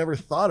color is. I've never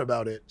thought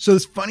about it. So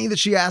it's funny that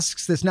she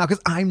asks this now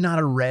because I'm not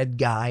a red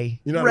guy.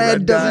 You're not a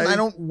red doesn't. guy? I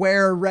don't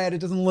wear red. It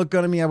doesn't look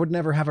good on me. I would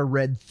never have a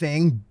red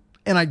thing,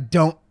 and I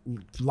don't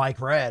like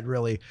red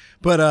really.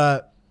 But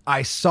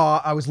I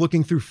was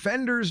looking through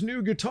Fender's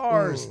new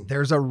guitars.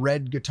 There's a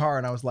red guitar,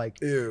 and I was like,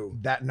 Ew.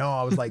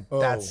 I was like, Oh.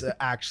 that's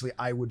actually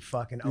I would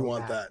fucking own You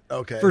want that?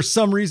 Okay. For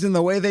some reason,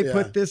 the way they Yeah.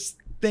 put this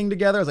thing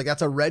together, I was like,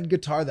 that's a red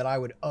guitar that I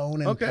would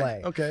own and Okay.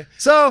 play. Okay.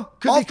 So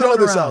could I'll be throw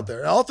coming this around. out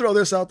there. I'll throw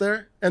this out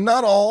there. And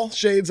not all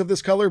shades of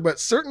this color, but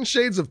certain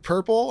shades of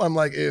purple, I'm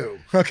like, ew.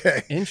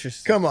 Okay.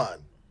 Interesting. Come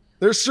on.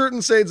 There's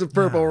certain shades of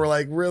purple where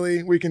like,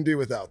 really, we can do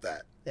without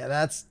that. Yeah,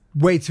 that's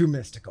way too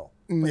mystical.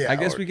 Yeah. I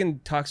guess we can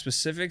talk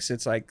specifics.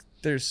 It's like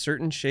there's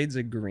certain shades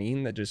of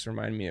green that just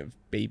remind me of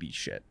baby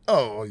shit.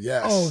 Oh,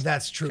 yes. Oh,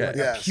 that's true. Okay. Like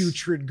Yes. a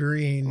putrid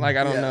green. Like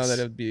I don't know Yes. that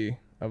it'd be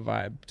a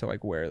vibe to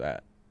like wear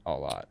that a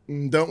lot.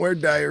 Don't wear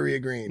diarrhea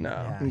green. No.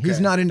 Yeah, Okay.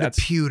 he's not into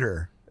That's-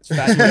 pewter. It's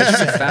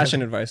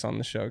fashion advice on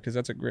the show because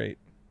that's a great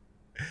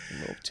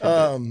little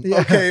tidbit.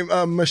 Okay.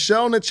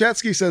 Michelle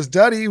Nachetsky says,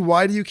 Duddy,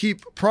 why do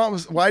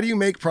you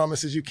make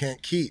promises you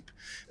can't keep?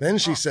 Then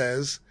she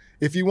says,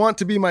 if you want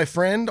to be my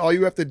friend, all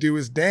you have to do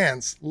is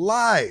dance.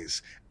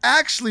 Lies.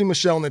 Actually,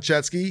 Michelle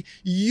Nachetsky,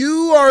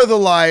 you are the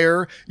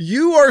liar.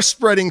 You are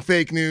spreading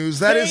fake news.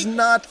 That is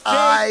not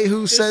I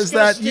who says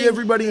that.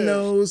 Everybody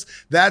knows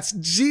that's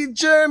G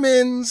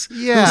Germans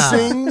Yeah. who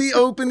sing the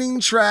opening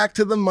track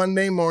to the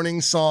Monday morning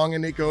song,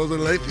 and it goes,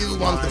 if you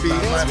want to be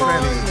my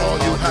friend, all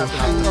you have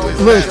to do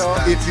is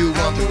dance. If you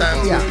want to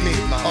dance with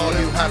me, all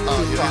you have to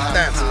do is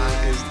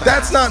dance.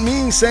 That's not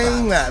me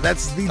saying that.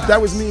 That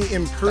was me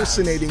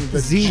impersonating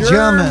the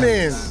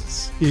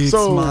Germans. It's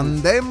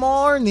Monday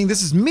morning.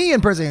 This is me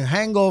impersonating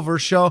Hangover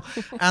Show,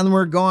 and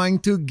we're going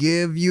to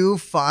give you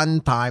fun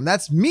time.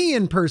 That's me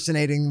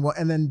impersonating,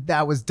 and then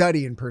that was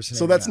Duddy impersonating.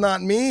 So that's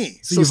not me.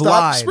 So stop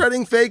lied.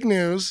 Spreading fake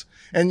news.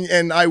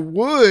 And I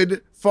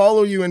would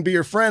follow you and be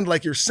your friend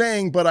like you're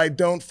saying, but I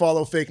don't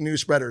follow fake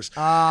news spreaders.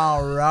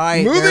 All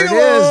right. Moving there it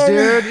along.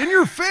 is, dude. In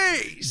your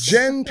face.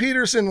 Jen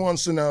Peterson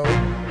wants to know.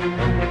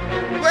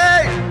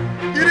 Wait!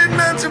 You didn't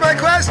answer my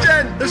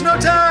question! There's no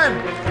time!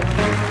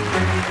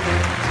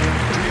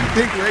 Do you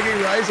think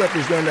Reggae Rise Up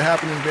is going to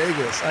happen in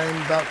Vegas? I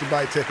am about to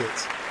buy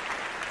tickets.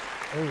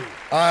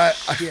 Oh,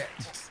 shit.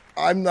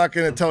 I'm not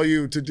going to tell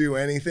you to do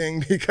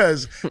anything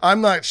because I'm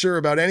not sure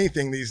about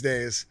anything these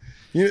days.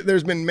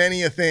 There's been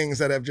many things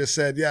that have just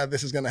said, yeah,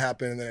 this is going to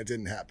happen, and then it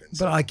didn't happen.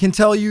 So. But I can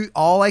tell you,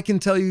 all I can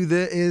tell you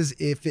is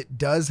if it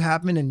does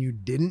happen and you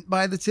didn't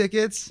buy the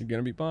tickets, You're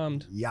going to be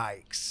bummed.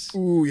 Yikes.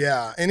 Ooh,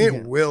 yeah. And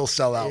it will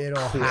sell out. It'll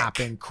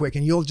happen quick.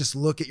 And you'll just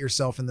look at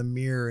yourself in the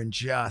mirror and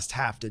just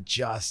have to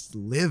just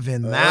live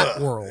in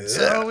that world.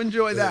 So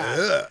enjoy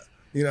that.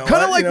 Kind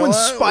of like when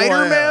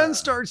Spider-Man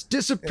starts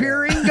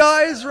disappearing,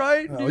 guys,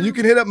 right? You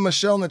can hit up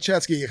Michelle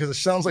Nachetsky because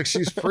it sounds like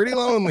she's pretty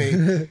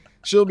lonely.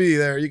 She'll be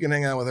there. You can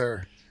hang out with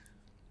her.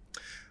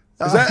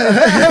 Duddy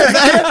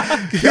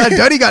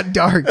got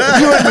dark.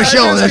 You and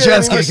Michelle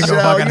Nachetsky can go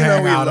fucking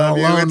hang out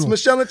alone. It's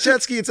Michelle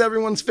Nachetsky. It's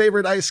everyone's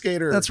favorite ice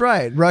skater. That's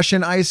right.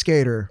 Russian ice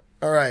skater.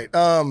 All right.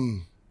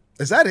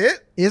 Is that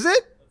it? Is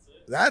it?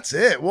 That's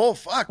it. Well,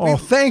 fuck. Oh,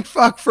 thank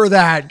fuck for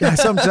that.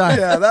 Sometime.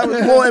 Yeah, that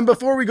was well. And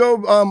before we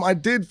go, I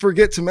did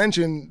forget to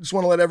mention. Just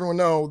want to let everyone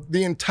know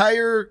the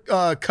entire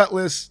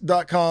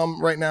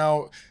Cutlass.com right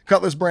now.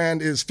 Cutlass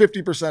brand is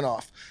 50%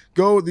 off.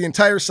 Go the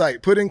entire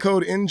site. Put in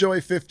code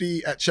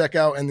ENJOY50 at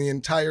checkout, and the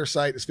entire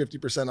site is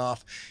 50%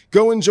 off.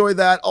 Go enjoy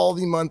that all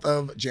the month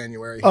of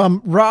January.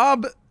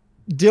 Rob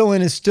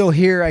Dylan is still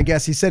here. I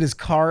guess he said his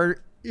car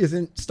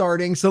isn't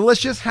starting, so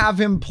let's just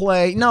have him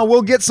play. No,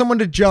 we'll get someone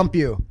to jump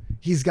you.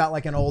 He's got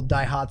like an old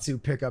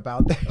Daihatsu pickup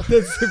out there.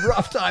 That's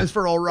rough times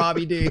for old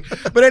Robbie D.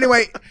 But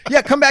anyway,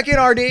 yeah, come back in,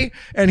 RD,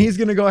 and he's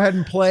going to go ahead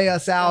and play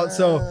us out.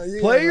 So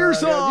play your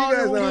song.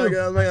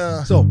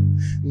 So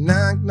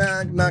knock,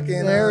 knock,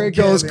 knocking. There it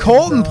goes.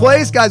 Colton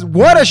plays, guys.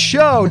 What a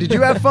show. Did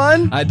you have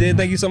fun? I did.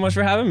 Thank you so much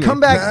for having me. Come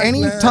back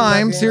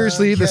anytime.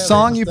 Seriously, the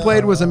song you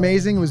played was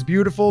amazing. It was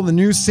beautiful. The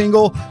new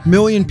single,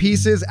 Million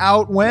Pieces,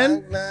 out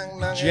when?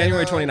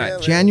 January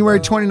 29th. January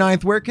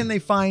 29th. Where can they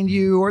find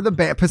you or the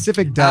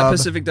Pacific Dub?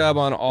 Pacific Dub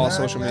on all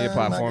social media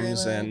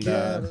platforms and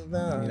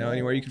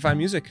anywhere you can find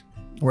music.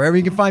 Wherever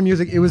you can find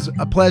music. It was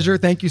a pleasure.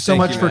 Thank you so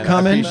much for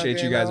coming. I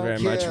appreciate you guys very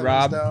much.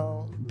 Rob,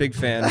 big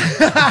fan.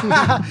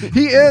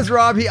 He is,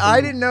 Rob. I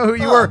didn't know who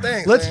you were.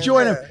 Thanks, Let's man.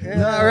 join him.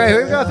 Yeah. All right,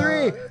 here we go.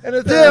 3 and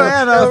a 2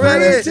 and a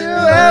 3, 2.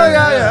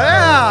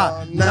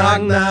 Yeah.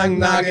 Knock, knock,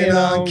 knocking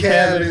on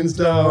Kevin's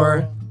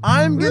door.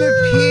 I'm going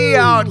to pee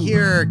out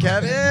here,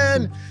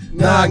 Kevin.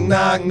 Knock,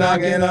 knock,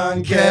 knocking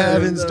on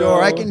Kevin's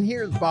door. I can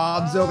hear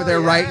Bob's over there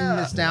writing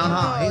this down,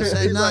 huh? He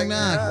said knock,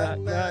 knock.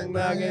 Knock,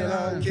 knocking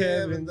on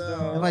Kevin's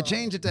door. If I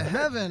change it to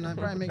heaven, I'd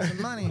probably make some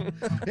money.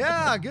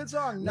 Yeah, good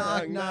song.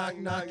 Knock, knock,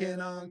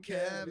 knocking on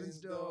Kevin's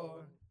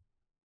door.